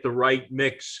not get the right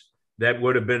mix that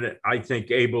would have been, I think,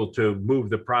 able to move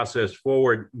the process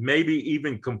forward, maybe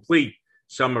even complete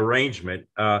some arrangement.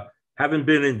 Having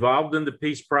been involved in the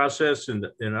peace process and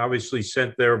obviously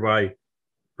sent there by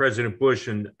President Bush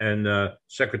and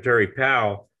Secretary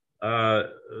Powell,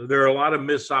 there are a lot of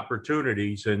missed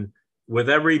opportunities. And with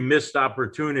every missed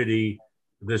opportunity,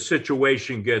 the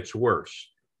situation gets worse.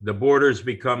 The borders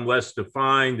become less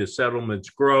defined, the settlements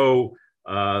grow,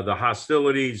 the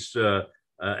hostilities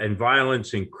and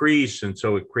violence increase. And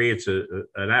so it creates an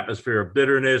atmosphere of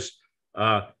bitterness.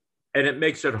 And it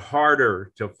makes it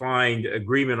harder to find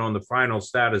agreement on the final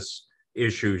status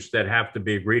issues that have to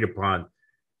be agreed upon.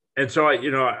 And so,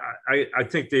 I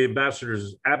think the ambassador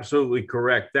is absolutely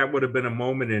correct. That would have been a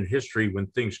moment in history when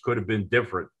things could have been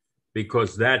different,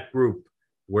 because that group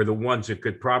were the ones that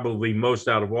could probably most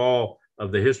out of all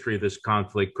of the history of this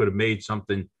conflict could have made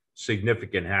something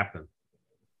significant happen.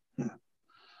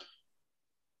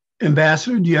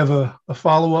 Ambassador, do you have a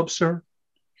follow-up, sir?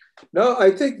 No,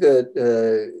 I think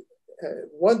that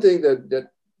one thing that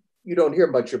you don't hear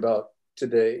much about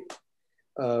today,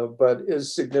 but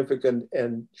is significant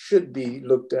and should be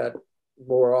looked at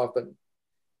more often,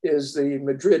 is the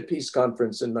Madrid Peace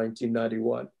Conference in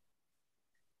 1991.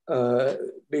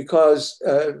 Because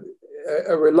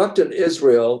a reluctant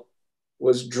Israel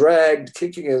was dragged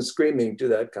kicking and screaming to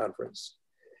that conference.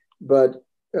 But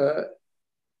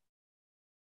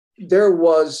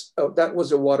that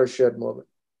was a watershed moment.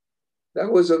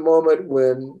 That was a moment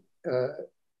when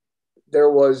there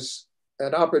was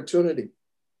an opportunity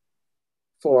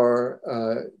for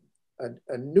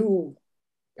a new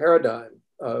paradigm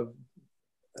of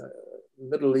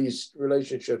Middle East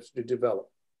relationships to develop,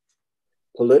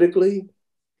 politically,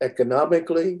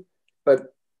 economically,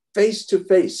 but face to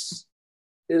face,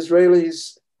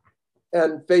 Israelis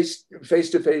and face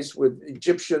to face with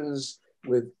Egyptians,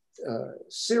 with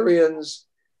Syrians,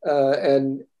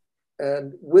 and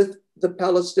with the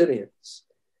Palestinians.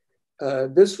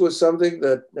 This was something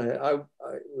that I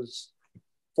was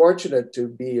fortunate to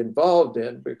be involved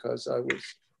in, because I was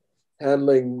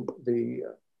handling the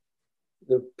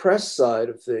press side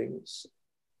of things,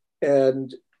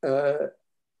 and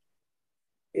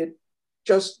it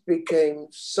just became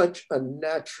such a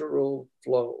natural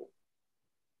flow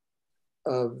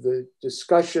of the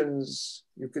discussions.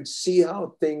 You could see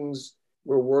how things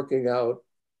were working out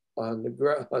on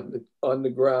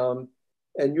the ground,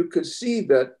 and you could see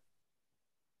that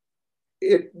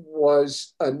it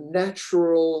was a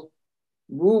natural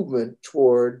movement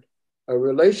toward a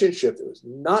relationship that was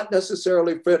not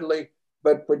necessarily friendly,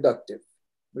 but productive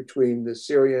between the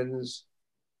Syrians,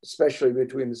 especially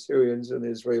between the Syrians and the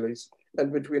Israelis,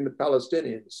 and between the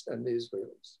Palestinians and the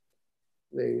Israelis.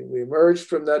 We emerged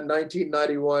from that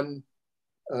 1991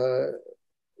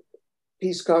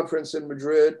 peace conference in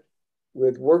Madrid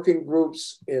with working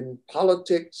groups in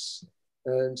politics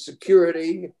and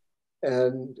security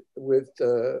and with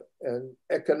and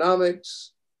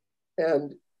economics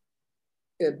and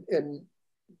in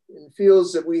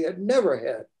fields that we had never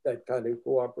had that kind of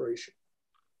cooperation.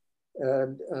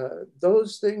 And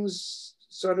those things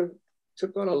sort of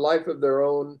took on a life of their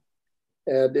own,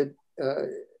 and it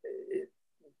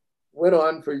went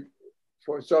on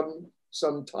for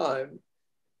some time.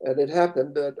 And it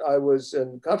happened that I was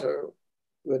in Qatar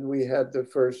when we had the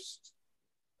first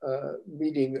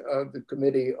meeting of the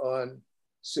Committee on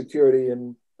Security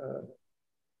and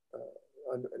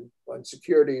on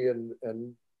security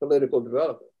and political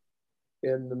development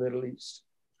in the Middle East.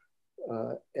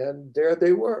 And there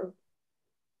they were,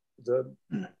 the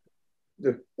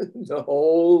the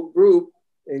whole group,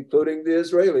 including the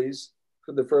Israelis,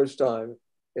 for the first time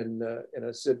in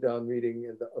a sit-down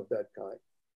meeting of that kind.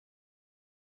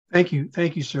 Thank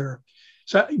you, sir.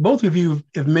 So both of you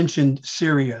have mentioned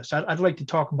Syria. So I'd like to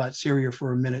talk about Syria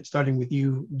for a minute, starting with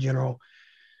you, General.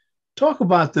 Talk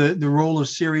about the role of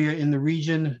Syria in the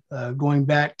region, going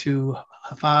back to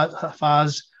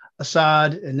Hafez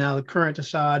Assad and now the current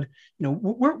Assad. You know,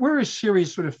 where is Syria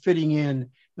sort of fitting in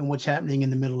what's happening in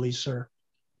the Middle East, sir?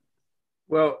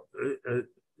 Well,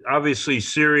 obviously,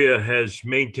 Syria has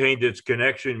maintained its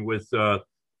connection with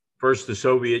first the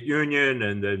Soviet Union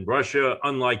and then Russia.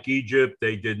 Unlike Egypt,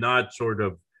 they did not sort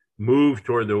of move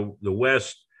toward the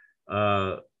West.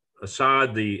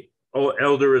 Assad, the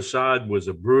elder Assad, was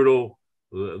a brutal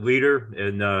leader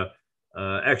and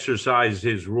exercised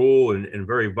his rule in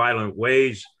very violent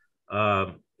ways.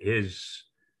 His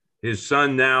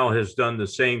son now has done the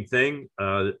same thing.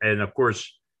 And of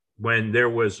course, when there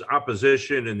was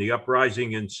opposition and the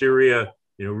uprising in Syria,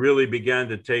 really began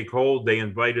to take hold, they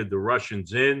invited the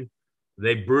Russians in.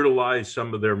 They brutalized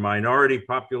some of their minority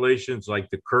populations, like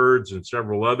the Kurds and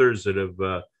several others that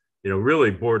have,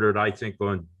 really bordered, I think,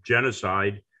 on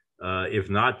genocide, if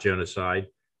not genocide.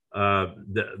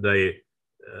 The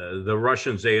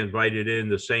Russians they invited in,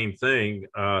 the same thing.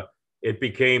 It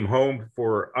became home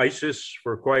for ISIS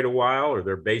for quite a while, or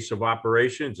their base of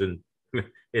operations, and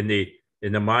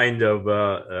in the mind of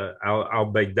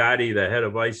al-Baghdadi, the head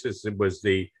of ISIS, it was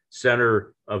the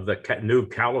center of the new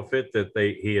caliphate that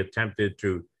he attempted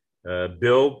to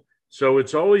build. So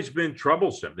it's always been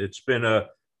troublesome. It's been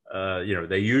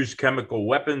they used chemical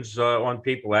weapons on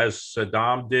people, as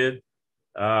Saddam did,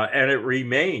 and it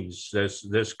remains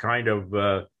this kind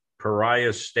of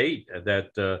pariah state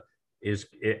that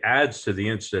it adds to the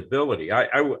instability.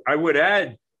 I would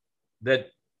add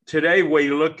that today, when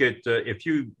you look at if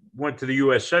you went to the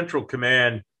U.S. Central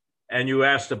Command and you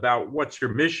asked about what's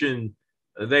your mission,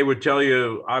 they would tell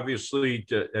you, obviously,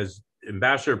 as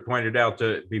Ambassador pointed out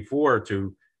before,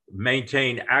 to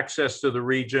maintain access to the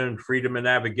region, freedom of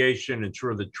navigation,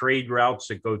 ensure the trade routes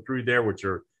that go through there, which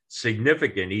are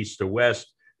significant east to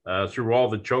west, through all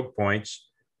the choke points,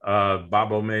 Bab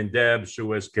el-Mandeb,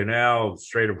 Suez Canal,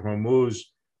 Strait of Hormuz,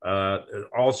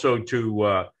 also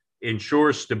to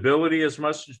ensure stability as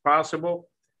much as possible,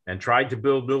 and tried to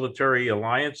build military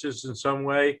alliances in some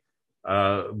way.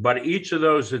 But each of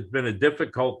those has been a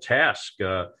difficult task.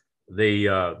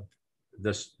 The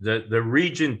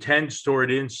region tends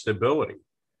toward instability,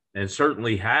 and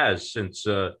certainly has since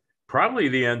probably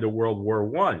the end of World War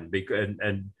I,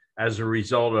 and as a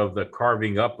result of the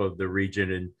carving up of the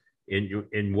region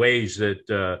in ways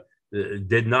that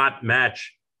did not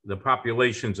match the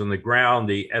populations on the ground,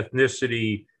 the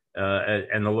ethnicity,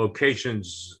 and the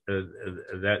locations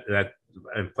that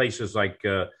in places like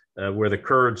where the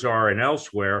Kurds are and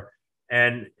elsewhere.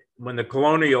 And when the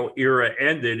colonial era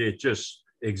ended, it just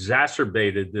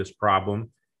exacerbated this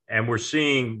problem. And we're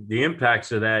seeing the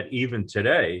impacts of that even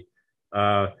today.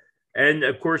 And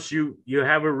of course, you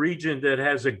have a region that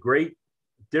has a great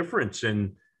difference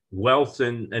in wealth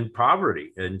and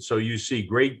poverty. And so you see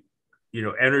great,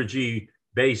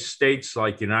 energy-based states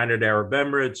like United Arab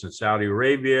Emirates and Saudi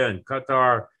Arabia and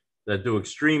Qatar that do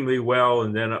extremely well.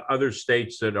 And then other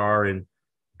states that are in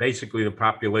basically the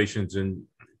populations in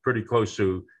pretty close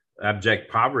to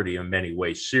abject poverty in many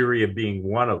ways, Syria being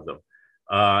one of them.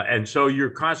 And so you're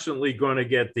constantly going to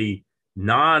get the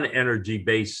non-energy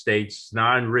based states,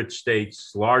 non-rich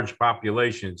states, large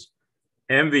populations,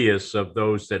 envious of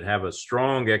those that have a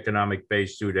strong economic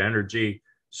base due to energy.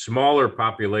 Smaller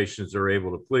populations are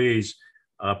able to please,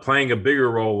 playing a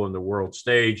bigger role on the world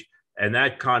stage. And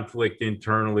that conflict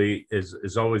internally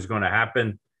is always going to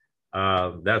happen.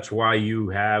 That's why you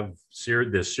have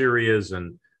the Syrias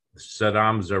and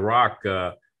Saddam's Iraq,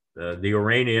 the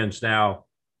Iranians now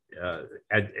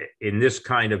in this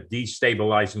kind of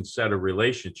destabilizing set of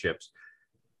relationships.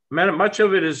 Much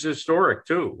of it is historic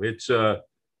too. It's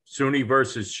Sunni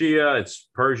versus Shia, it's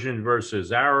Persian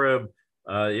versus Arab,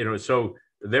 so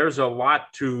there's a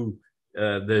lot to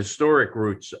the historic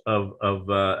roots of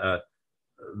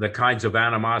the kinds of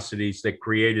animosities that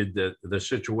created the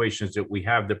situations that we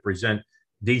have that present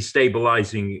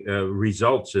destabilizing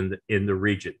results in the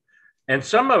region. And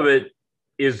some of it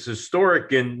is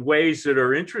historic in ways that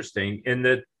are interesting, in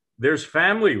that there's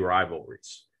family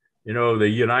rivalries. The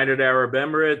United Arab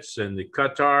Emirates and the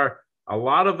Qatar, a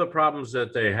lot of the problems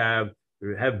that they have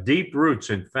deep roots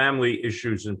in family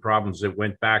issues and problems that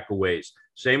went back a ways.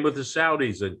 Same with the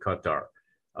Saudis and Qatar.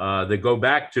 They go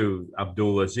back to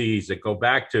Abdulaziz, they go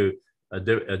back to a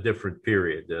different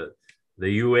period.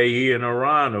 The UAE and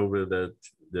Iran over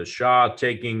the Shah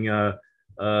taking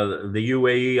the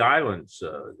UAE islands,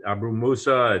 Abu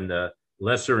Musa and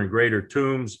lesser and greater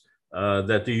tombs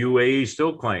that the UAE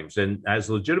still claims and has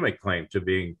legitimate claim to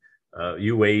being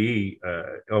UAE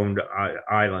owned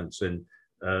islands. And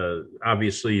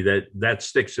obviously that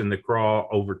sticks in the craw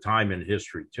over time in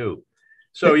history too.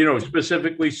 So,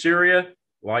 specifically Syria,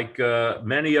 like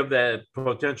many of the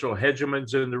potential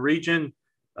hegemons in the region,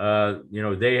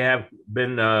 they have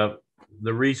been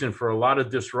the reason for a lot of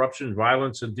disruption,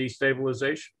 violence, and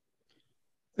destabilization.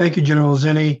 Thank you, General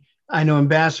Zinni. I know,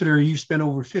 Ambassador, you spent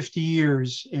over 50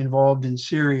 years involved in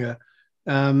Syria.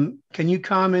 Can you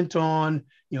comment on,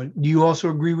 do you also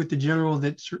agree with the General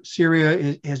that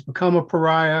Syria has become a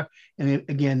pariah? And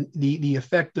again, the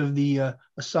effect of the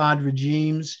Assad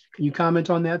regimes. Can you comment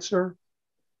on that, sir?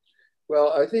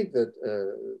 Well, I think that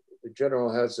the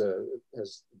General has the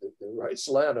right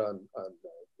slant on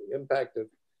the impact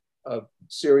of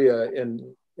Syria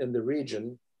in the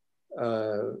region.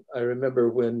 I remember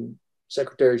when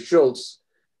Secretary Schultz,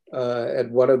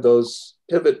 at one of those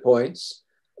pivot points,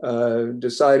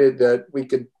 decided that we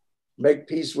could make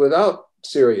peace without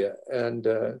Syria, and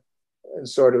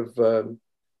sort of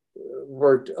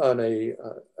worked on a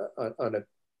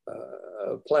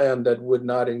plan that would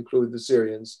not include the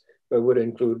Syrians, but would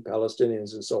include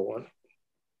Palestinians and so on.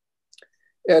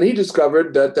 And he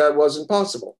discovered that that wasn't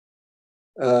possible.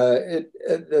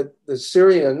 The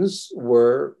Syrians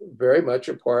were very much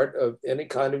a part of any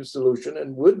kind of solution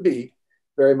and would be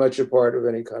very much a part of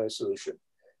any kind of solution.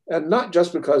 And not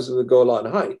just because of the Golan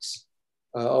Heights,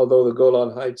 although the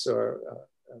Golan Heights are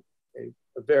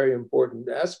a very important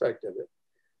aspect of it.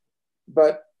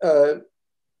 But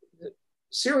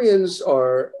Syrians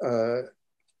are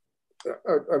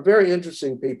very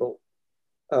interesting people.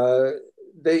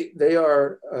 They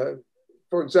are,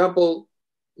 for example,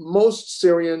 most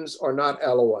Syrians are not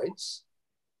Alawites,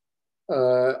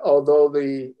 although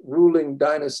the ruling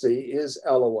dynasty is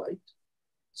Alawite.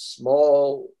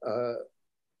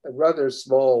 A rather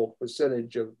small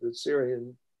percentage of the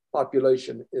Syrian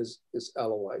population is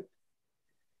Alawite.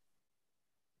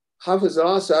 Hafiz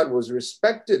al-Assad was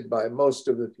respected by most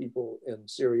of the people in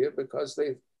Syria because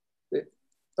they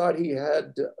thought he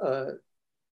had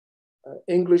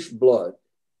English blood.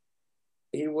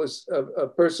 He was a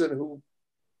person who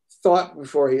thought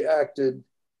before he acted,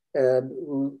 and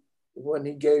who, when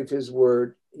he gave his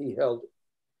word, he held it.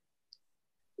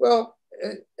 Well,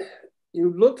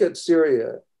 you look at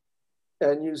Syria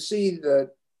and you see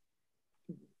that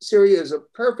Syria is a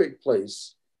perfect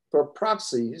place for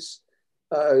proxies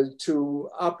to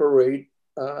operate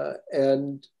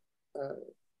and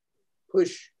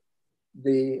push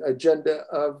the agenda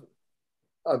of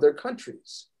other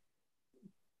countries.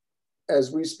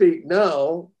 As we speak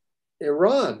now,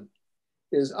 Iran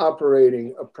is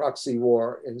operating a proxy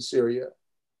war in Syria.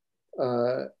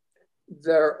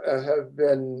 There have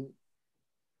been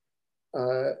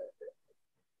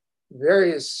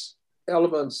various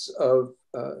elements of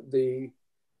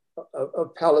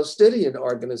Palestinian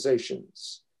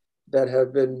organizations that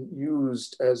have been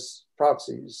used as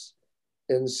proxies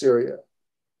in Syria.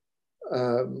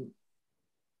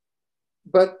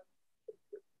 But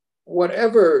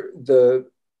whatever the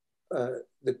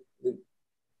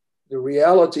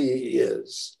reality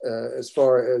is, as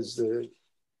far as the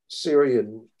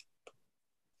Syrian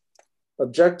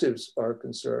objectives are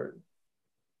concerned,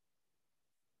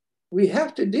 we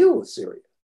have to deal with Syria.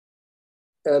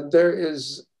 And there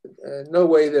is no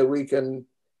way that we can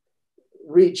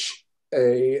reach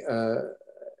a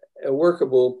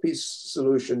workable peace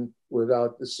solution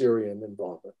without the Syrian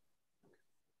involvement.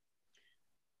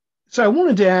 So I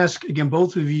wanted to ask, again,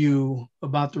 both of you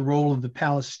about the role of the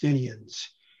Palestinians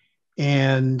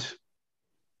and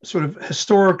sort of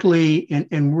historically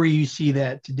and where you see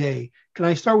that today. Can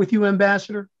I start with you,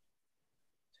 Ambassador?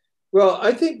 Well,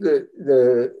 I think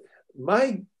that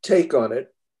my take on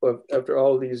it, after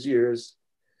all these years,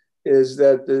 is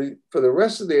that for the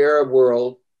rest of the Arab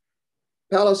world,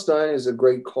 Palestine is a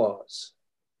great cause,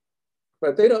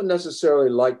 but they don't necessarily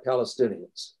like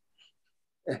Palestinians.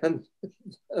 And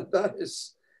that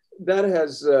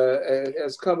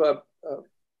has come up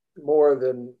more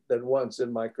than once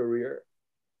in my career.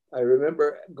 I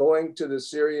remember going to the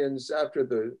Syrians after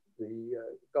the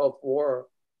Gulf War,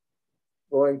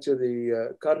 going to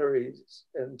the Qataris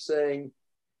and saying,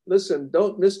 listen,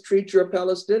 don't mistreat your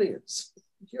Palestinians.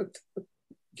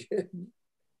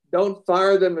 Don't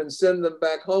fire them and send them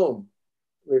back home,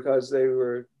 because they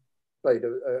played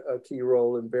a key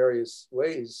role in various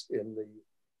ways in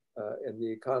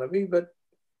the economy. But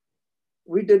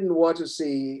we didn't want to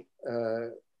see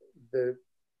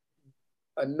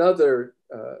another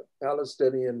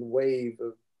Palestinian wave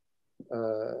of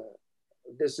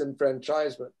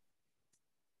disenfranchisement.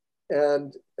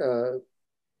 And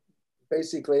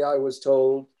basically I was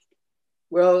told,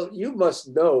 well, you must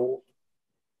know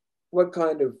what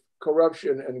kind of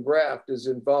corruption and graft is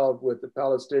involved with the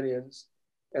Palestinians,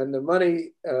 and the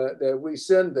money that we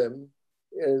send them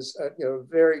is a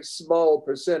very small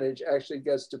percentage actually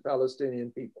gets to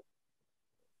Palestinian people.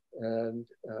 And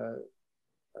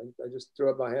I just threw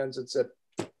up my hands and said,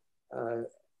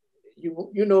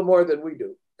 you know more than we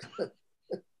do.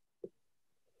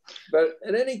 But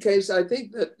in any case, I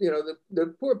think that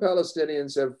the poor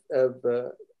Palestinians have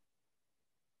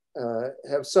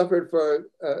suffered for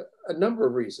a number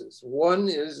of reasons. One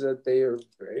is that they are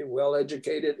very well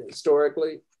educated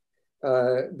historically.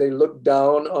 They look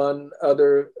down on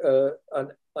other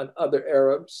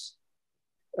Arabs.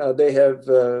 They have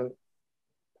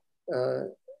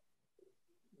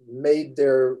made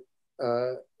their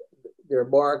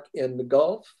mark in the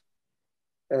Gulf,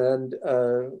 and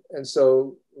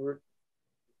so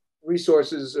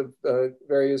resources of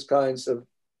various kinds have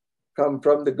come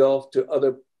from the Gulf to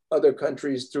other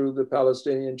countries through the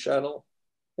Palestinian Channel,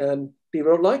 and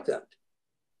people don't like that.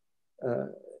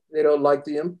 They don't like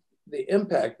the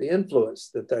impact, the influence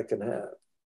that can have.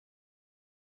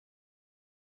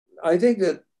 I think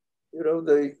that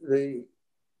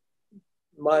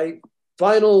my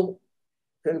final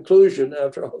conclusion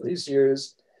after all these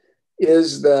years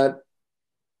is that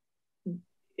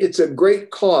it's a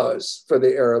great cause for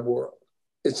the Arab world.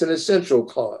 It's an essential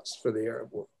cause for the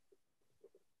Arab world.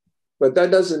 But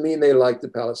that doesn't mean they like the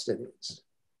Palestinians.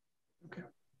 Okay.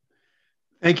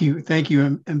 Thank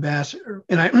you, Ambassador.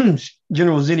 And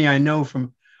General Zinni, I know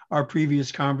from our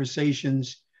previous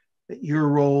conversations that your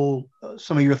role,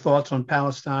 some of your thoughts on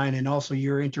Palestine, and also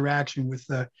your interaction with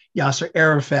Yasser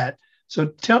Arafat. So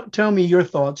tell me your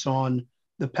thoughts on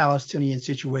the Palestinian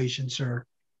situation, sir.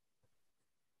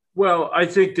 Well, I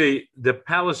think the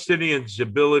Palestinians'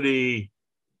 ability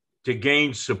to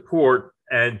gain support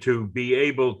and to be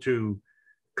able to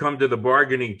come to the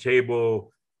bargaining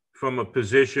table from a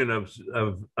position of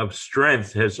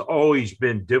strength has always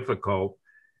been difficult.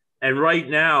 And right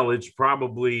now, it's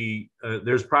probably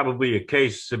there's probably a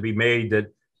case to be made that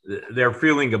they're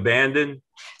feeling abandoned.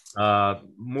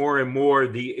 More and more,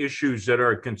 the issues that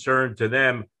are a concern to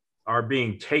them are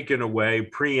being taken away,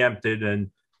 preempted,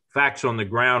 and facts on the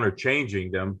ground are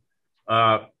changing them.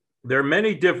 There are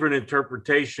many different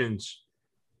interpretations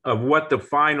of what the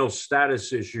final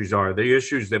status issues are, the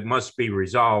issues that must be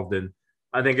resolved. And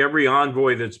I think every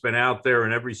envoy that's been out there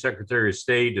and every Secretary of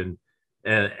State and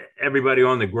everybody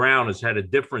on the ground has had a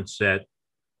different set.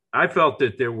 I felt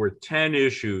that there were 10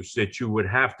 issues that you would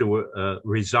have to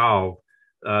resolve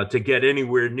to get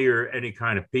anywhere near any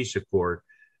kind of peace accord.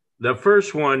 The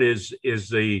first one is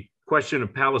the question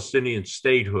of Palestinian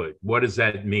statehood. What does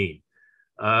that mean?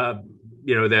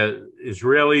 The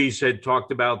Israelis had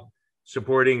talked about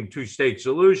supporting two-state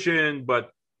solution,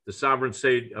 but the sovereign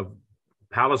state of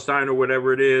Palestine or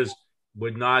whatever it is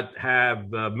would not have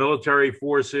military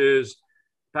forces.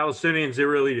 Palestinians, they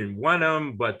really didn't want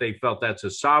them, but they felt that's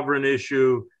a sovereign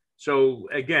issue. So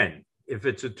again, if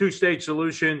it's a two-state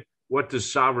solution, what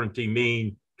does sovereignty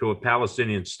mean to a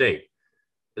Palestinian state?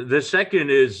 The second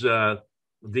is the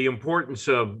importance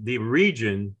of the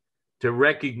region to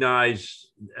recognize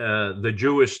the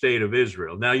Jewish state of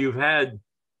Israel. Now, you've had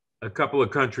a couple of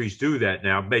countries do that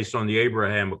now based on the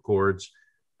Abraham Accords,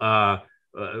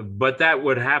 but that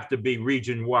would have to be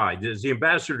region-wide. As the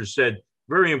ambassador said,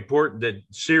 very important that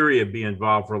Syria be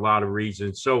involved for a lot of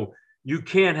reasons. So you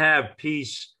can't have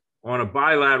peace on a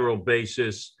bilateral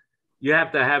basis. You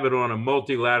have to have it on a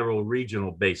multilateral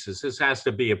regional basis. This has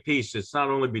to be a peace. It's not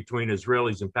only between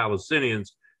Israelis and Palestinians,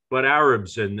 but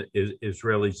Arabs and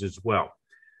Israelis as well.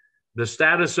 The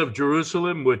status of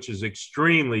Jerusalem, which is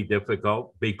extremely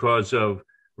difficult because of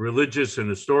religious and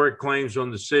historic claims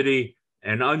on the city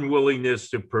and unwillingness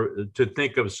to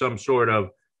think of some sort of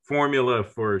formula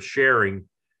for sharing.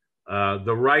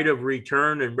 The right of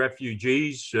return and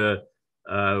refugees,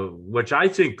 which I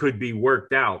think could be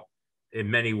worked out in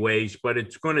many ways, but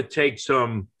it's going to take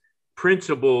some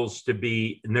principles to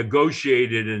be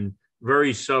negotiated in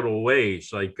very subtle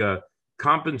ways, like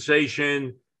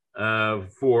compensation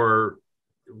for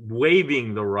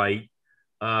waiving the right,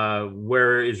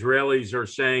 where Israelis are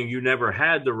saying you never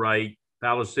had the right.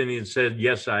 Palestinians said,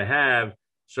 yes, I have.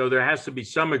 So there has to be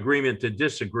some agreement to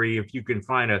disagree if you can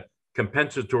find a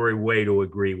compensatory way to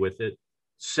agree with it.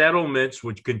 Settlements,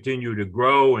 which continue to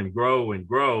grow and grow and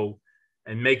grow,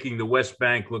 and making the West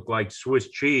Bank look like Swiss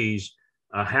cheese,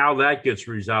 how that gets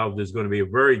resolved is going to be a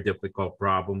very difficult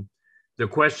problem. The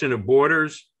question of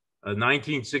borders,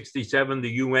 1967, the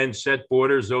UN set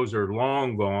borders. Those are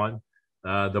long gone.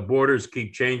 The borders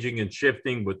keep changing and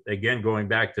shifting, but again, going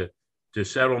back to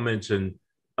settlements and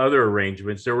other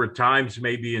arrangements. There were times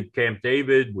maybe in Camp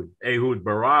David with Ehud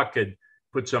Barak had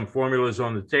put some formulas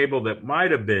on the table that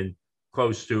might have been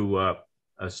close to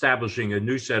establishing a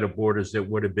new set of borders that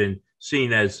would have been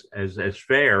seen as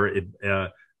fair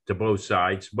to both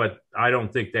sides. But I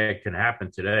don't think that can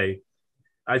happen today.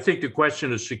 I think the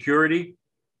question of security,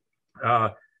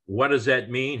 what does that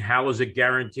mean? How is it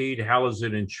guaranteed? How is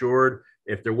it ensured?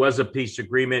 If there was a peace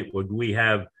agreement, would we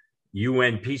have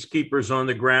UN peacekeepers on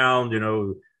the ground?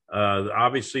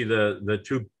 Obviously the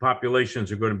two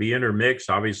populations are going to be intermixed.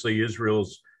 Obviously,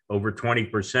 Israel's over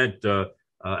 20%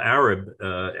 Arab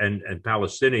and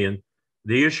Palestinian.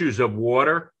 The issues of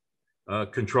water,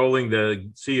 controlling the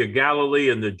Sea of Galilee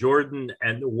and the Jordan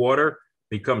and the water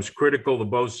becomes critical to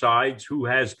both sides. Who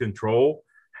has control?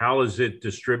 How is it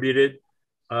distributed?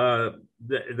 The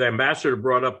ambassador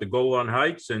brought up the Golan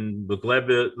Heights and with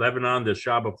Lebanon, the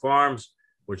Shaba Farms,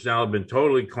 which now have been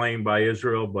totally claimed by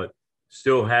Israel, but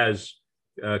still has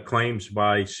claims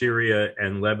by Syria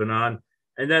and Lebanon.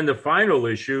 And then the final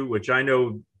issue, which I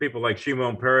know people like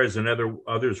Shimon Peres and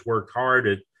others work hard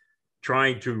at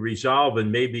trying to resolve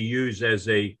and maybe use as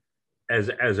a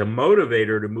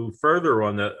motivator to move further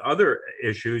on the other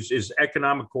issues, is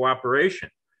economic cooperation.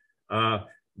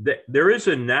 There is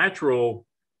a natural,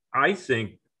 I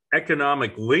think,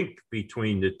 economic link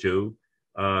between the two.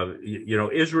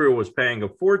 Israel was paying a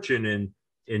fortune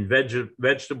in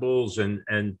vegetables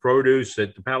and produce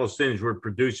that the Palestinians were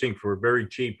producing for very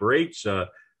cheap rates.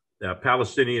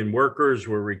 Palestinian workers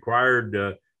were required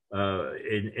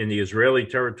in the Israeli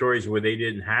territories where they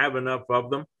didn't have enough of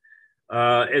them.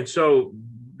 And so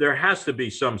there has to be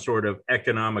some sort of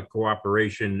economic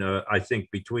cooperation, I think,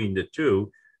 between the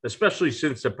two, especially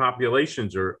since the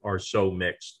populations are so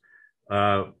mixed.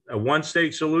 A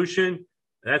one-state solution,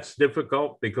 that's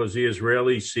difficult because the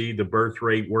Israelis see the birth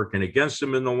rate working against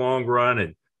them in the long run,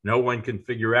 and no one can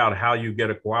figure out how you get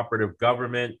a cooperative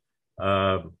government.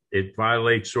 It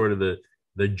violates sort of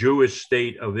the Jewish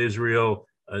state of Israel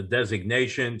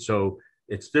designation, so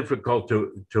it's difficult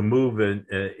to move in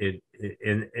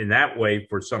that way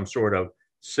for some sort of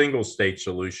single state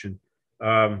solution.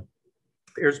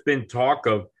 There's been talk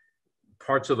of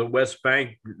parts of the West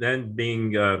Bank then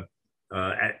being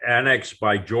annexed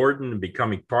by Jordan and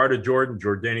becoming part of Jordan.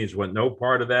 Jordanians want no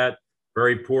part of that.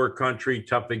 Very poor country,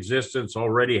 tough existence,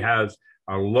 already are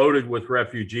loaded with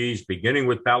refugees, beginning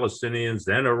with Palestinians,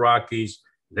 then Iraqis,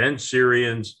 then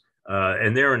Syrians,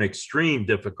 and they're in extreme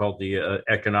difficulty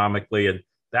economically, and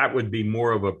that would be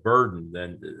more of a burden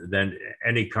than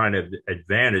any kind of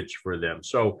advantage for them.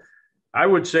 So I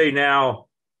would say now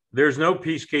there's no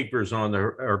peacemakers on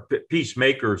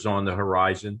the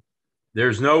horizon.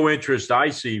 There's no interest I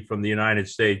see from the United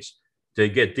States to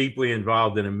get deeply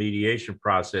involved in a mediation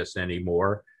process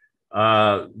anymore.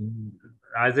 I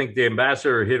think the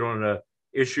ambassador hit on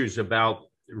issues about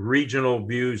regional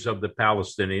views of the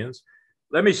Palestinians.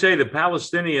 Let me say the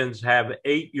Palestinians have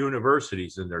 8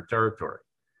 universities in their territory.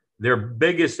 Their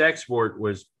biggest export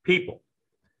was people.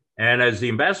 And as the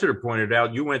ambassador pointed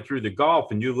out, you went through the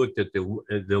Gulf and you looked at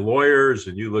the lawyers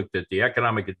and you looked at the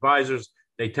economic advisors.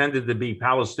 They tended to be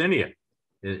Palestinian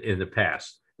in the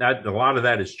past. Now, a lot of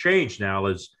that has changed now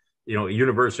as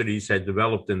universities had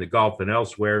developed in the Gulf and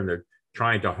elsewhere, and they're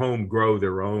trying to home grow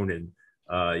their own and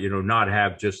not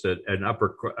have just an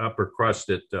upper crust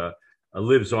that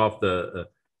lives off the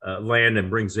land and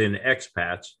brings in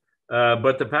expats.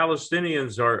 But the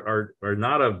Palestinians are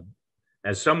not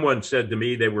as someone said to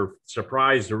me, they were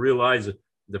surprised to realize that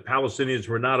the Palestinians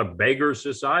were not a beggar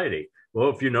society. Well,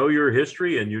 if you know your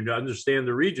history and you understand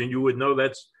the region, you would know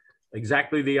that's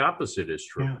exactly the opposite is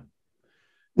true. Yeah.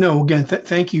 No, again,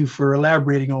 thank you for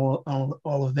elaborating all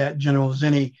of that, General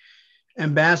Zinni.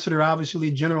 Ambassador, obviously,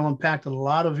 General unpacked a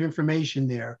lot of information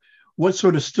there. What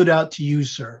sort of stood out to you,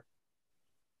 sir?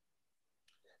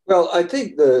 Well, I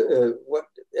think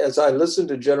as I listened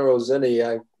to General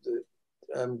Zinni,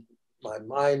 my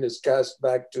mind is cast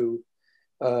back to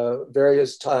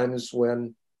various times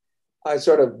when I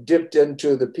sort of dipped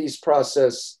into the peace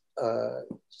process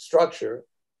structure.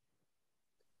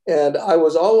 And I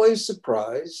was always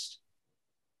surprised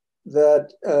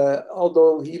that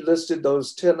although he listed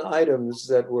those 10 items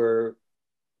that were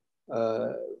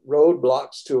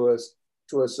roadblocks to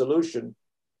a solution,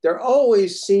 there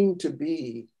always seemed to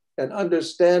be an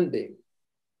understanding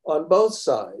on both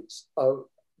sides of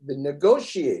the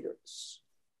negotiators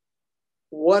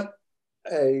what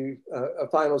a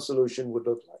final solution would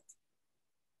look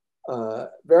like.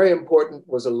 Very important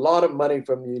was a lot of money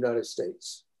from the United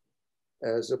States.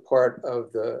 as a part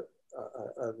of the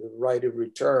right of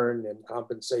return and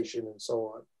compensation and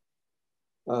so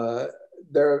on.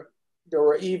 There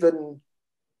were even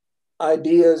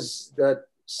ideas that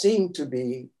seemed to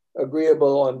be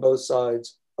agreeable on both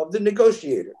sides of the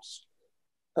negotiators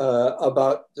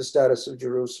about the status of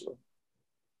Jerusalem.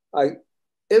 I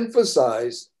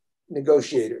emphasize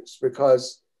negotiators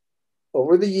because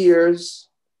over the years,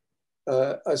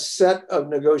 a set of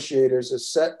negotiators, a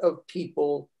set of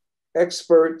people,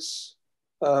 experts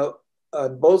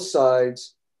on both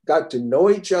sides got to know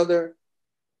each other.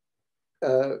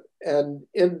 And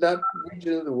in that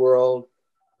region of the world,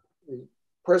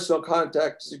 personal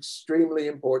contact is extremely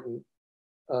important.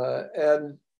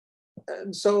 And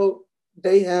so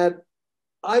they had,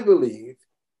 I believe,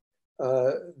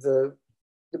 the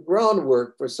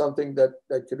groundwork for something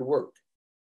that could work.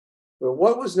 But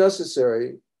what was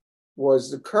necessary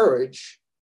was the courage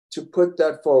to put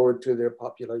that forward to their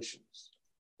populations.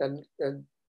 And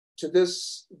to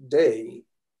this day,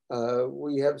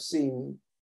 we have seen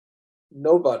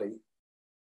nobody,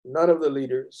 none of the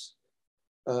leaders,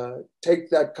 take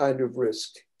that kind of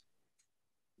risk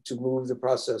to move the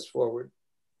process forward,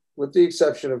 with the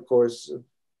exception, of course, of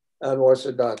Anwar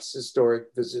Sadat's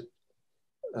historic visit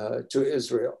to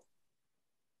Israel.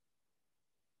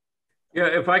 Yeah,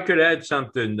 if I could add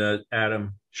something,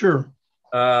 Adam. Sure.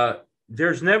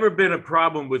 There's never been a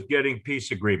problem with getting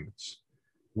peace agreements.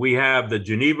 We have the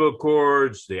Geneva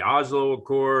Accords, the Oslo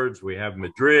Accords, we have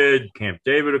Madrid, Camp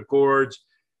David Accords.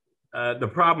 The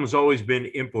problem's always been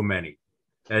implementing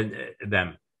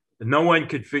them. No one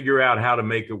could figure out how to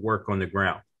make it work on the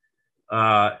ground.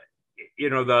 The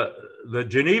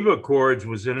Geneva Accords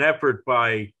was an effort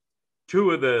by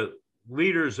two of the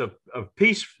leaders of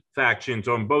peace factions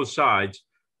on both sides,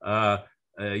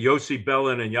 Yossi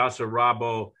Beilin and Yasser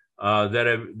Rabo,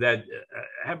 that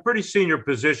have pretty senior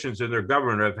positions in their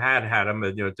government, have had them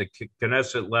at the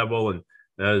Knesset level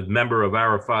and member of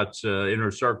Arafat's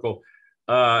inner circle.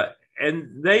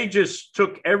 And they just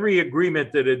took every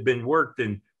agreement that had been worked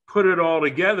and put it all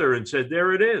together and said,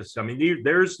 there it is. I mean,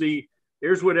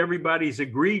 here's what everybody's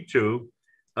agreed to.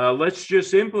 Let's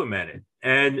just implement it.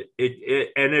 And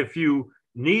and if you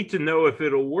need to know if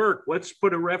it'll work, let's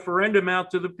put a referendum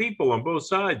out to the people on both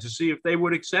sides to see if they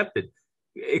would accept it.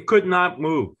 It could not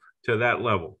move to that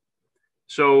level.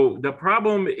 So the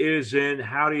problem is in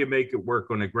how do you make it work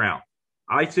on the ground?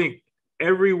 I think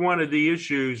every one of the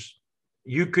issues,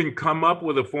 you can come up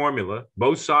with a formula.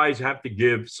 Both sides have to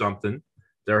give something.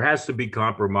 There has to be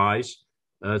compromise.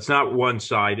 It's not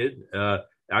one-sided.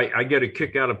 I get a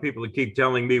kick out of people that keep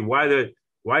telling me, why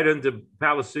don't the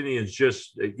Palestinians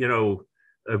just,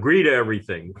 agree to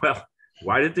everything? Well,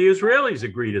 why did the Israelis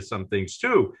agree to some things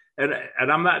too? And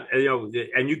I'm not,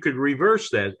 and you could reverse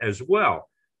that as well.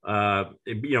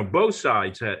 Both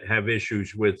sides have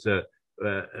issues with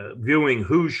viewing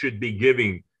who should be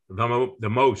giving the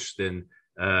most and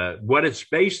what it's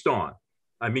based on.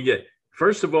 I mean,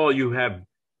 first of all, you have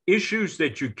issues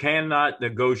that you cannot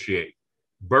negotiate: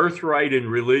 birthright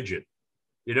and religion.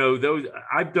 Those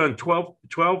I've done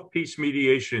 12 peace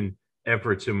mediation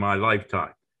efforts in my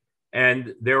lifetime.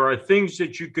 And there are things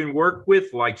that you can work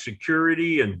with, like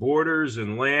security and borders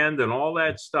and land and all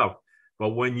that stuff. But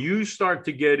when you start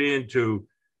to get into,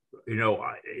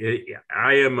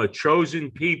 I am a chosen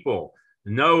people.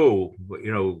 No,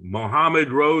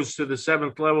 Muhammad rose to the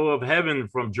seventh level of heaven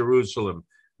from Jerusalem.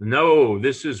 No,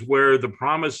 this is where the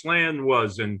promised land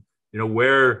was, and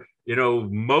where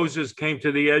Moses came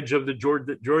to the edge of the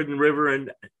Jordan River,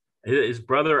 and his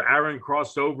brother Aaron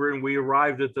crossed over, and we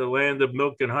arrived at the land of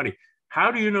milk and honey. How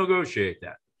do you negotiate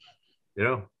that?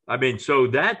 So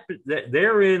that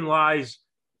therein lies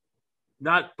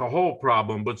not the whole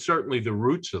problem, but certainly the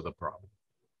roots of the problem.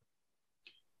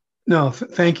 No,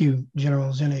 thank you,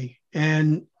 General Zinni.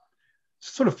 And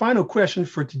sort of final question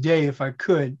for today, if I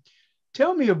could,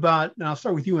 tell me about, and I'll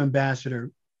start with you,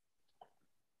 Ambassador,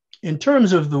 in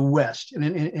terms of the West, and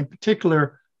in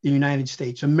particular, the United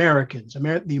States, Americans,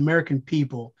 the American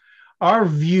people, our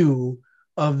view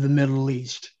of the Middle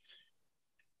East.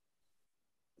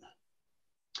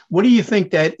 What do you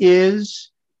think that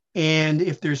is? And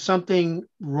if there's something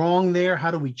wrong there, how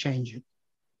do we change it?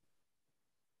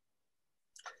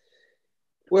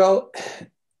 Well,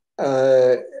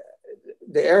 the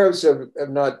Arabs have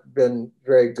not been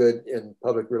very good in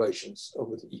public relations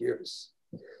over the years.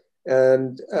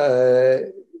 And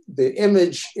the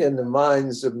image in the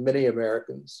minds of many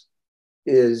Americans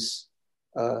is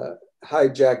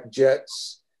hijacked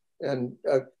jets and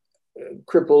a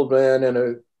crippled man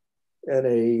in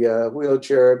a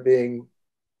wheelchair being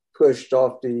pushed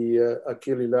off the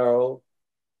Achille Lauro.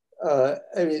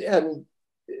 And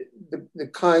the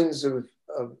kinds of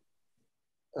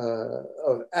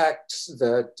acts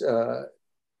that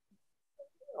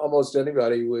almost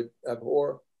anybody would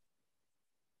abhor.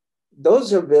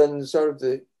 Those have been sort of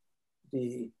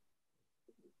the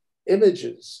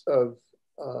images of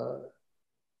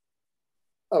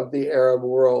the Arab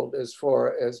world as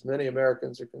far as many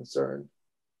Americans are concerned.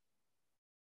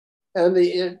 And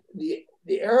the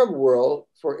Arab world,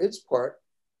 for its part,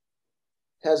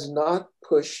 has not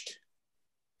pushed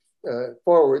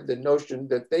forward the notion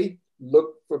that they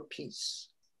look for peace.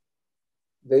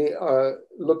 They are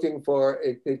looking for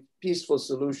a peaceful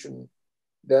solution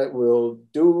that will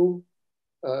do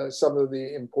some of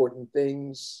the important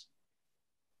things,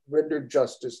 render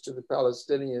justice to the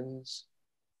Palestinians,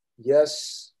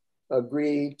 yes,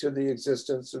 agree to the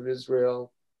existence of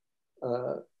Israel,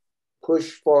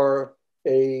 push for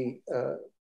a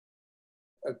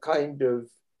kind of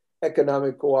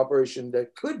economic cooperation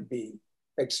that could be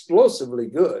explosively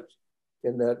good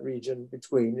in that region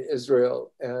between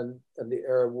Israel and the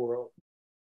Arab world.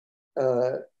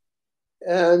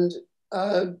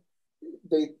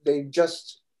 They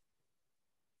just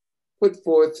put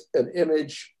forth an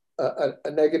image,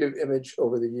 a negative image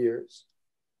over the years.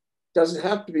 Doesn't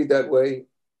have to be that way,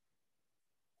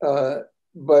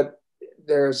 but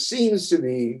there seems to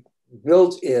be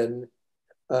built in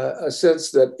a sense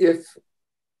that if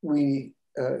we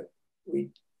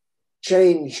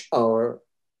change our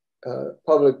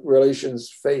public relations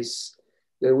face,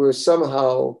 that we're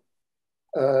somehow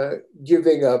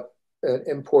giving up an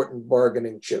important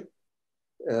bargaining chip.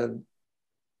 And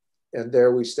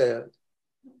there we stand.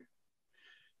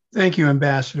 Thank you,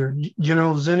 Ambassador.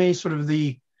 General Zinni, sort of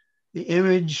the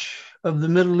image of the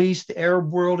Middle East, the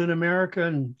Arab world in America,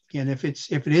 and again, if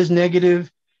it is negative,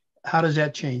 how does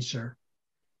that change, sir?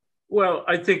 Well,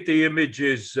 I think the image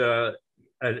is an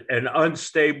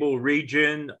unstable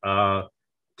region,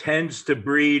 tends to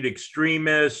breed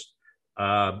extremists.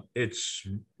 It's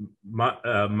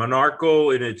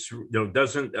monarchical, and it's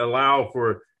doesn't allow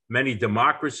for many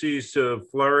democracies to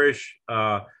flourish.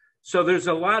 So there's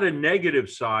a lot of negative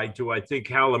side to, I think,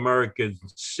 how Americans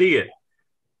see it.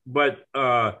 But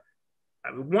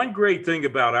one great thing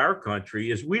about our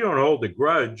country is we don't hold a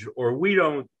grudge, or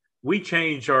we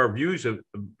change our views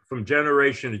from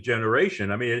generation to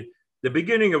generation. I mean, at the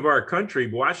beginning of our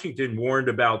country, Washington warned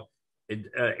about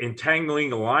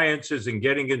entangling alliances and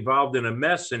getting involved in a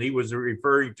mess, and he was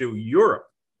referring to Europe.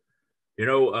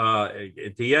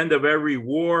 At the end of every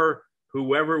war,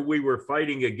 whoever we were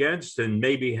fighting against and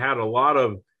maybe had a lot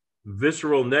of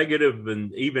visceral negative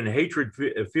and even hatred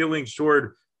feelings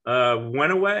toward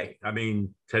went away. I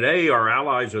mean, today our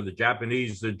allies are the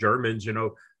Japanese, the Germans,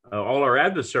 all our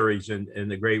adversaries in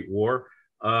the Great War.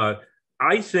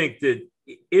 I think that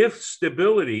if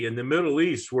stability in the Middle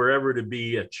East were ever to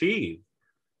be achieved,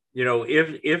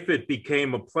 if it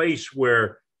became a place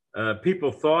where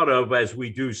people thought of as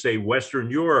we do, say, Western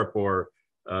Europe or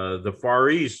the Far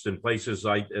East and places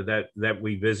like that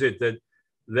we visit,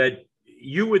 that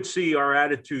you would see our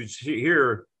attitudes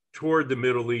here toward the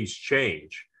Middle East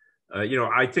change.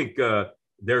 I think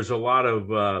there's a lot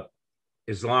of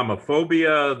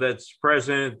Islamophobia that's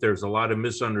present. There's a lot of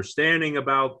misunderstanding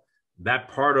about that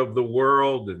part of the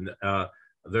world, and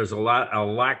there's a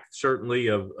lack certainly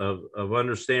of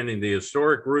understanding the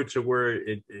historic roots of where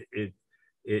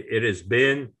it has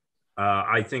been.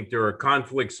 I think there are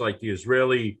conflicts like the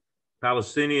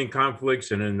Israeli-Palestinian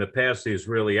conflicts, and in the past the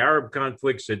Israeli-Arab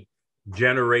conflicts, that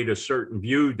generate a certain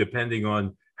view depending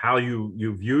on how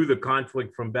you view the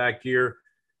conflict from back here.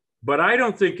 But I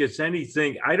don't think it's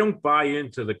anything. I don't buy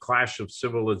into the clash of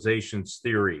civilizations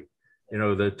theory.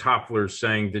 The Tofflers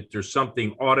saying that there's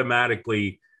something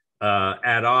automatically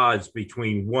at odds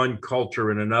between one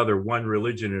culture and another, one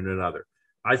religion and another.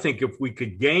 I think if we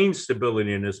could gain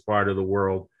stability in this part of the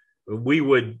world, we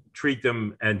would treat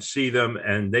them and see them,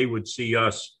 and they would see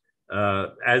us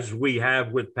as we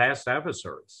have with past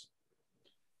adversaries.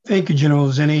 Thank you, General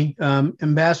Zinni.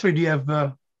 Ambassador, do you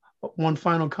have one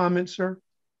final comment, sir?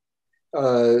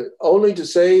 Only to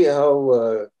say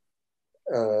how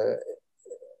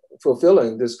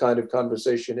fulfilling this kind of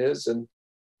conversation is. And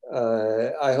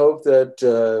I hope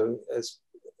that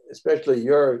especially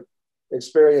your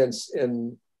experience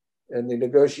in the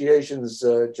negotiations,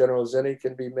 General Zinni,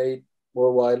 can be made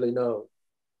more widely known.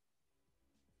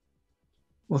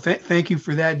 Well, thank you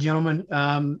for that, gentlemen.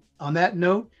 On that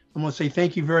note, I'm going to say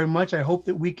thank you very much. I hope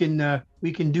that we can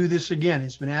do this again.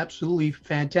 It's been absolutely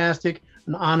fantastic,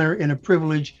 an honor and a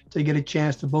privilege to get a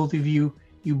chance to both of you.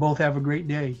 You both have a great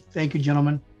day. Thank you,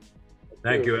 gentlemen.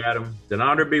 Thank you, Adam. It's an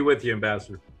honor to be with you,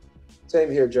 Ambassador.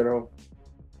 Same here, General.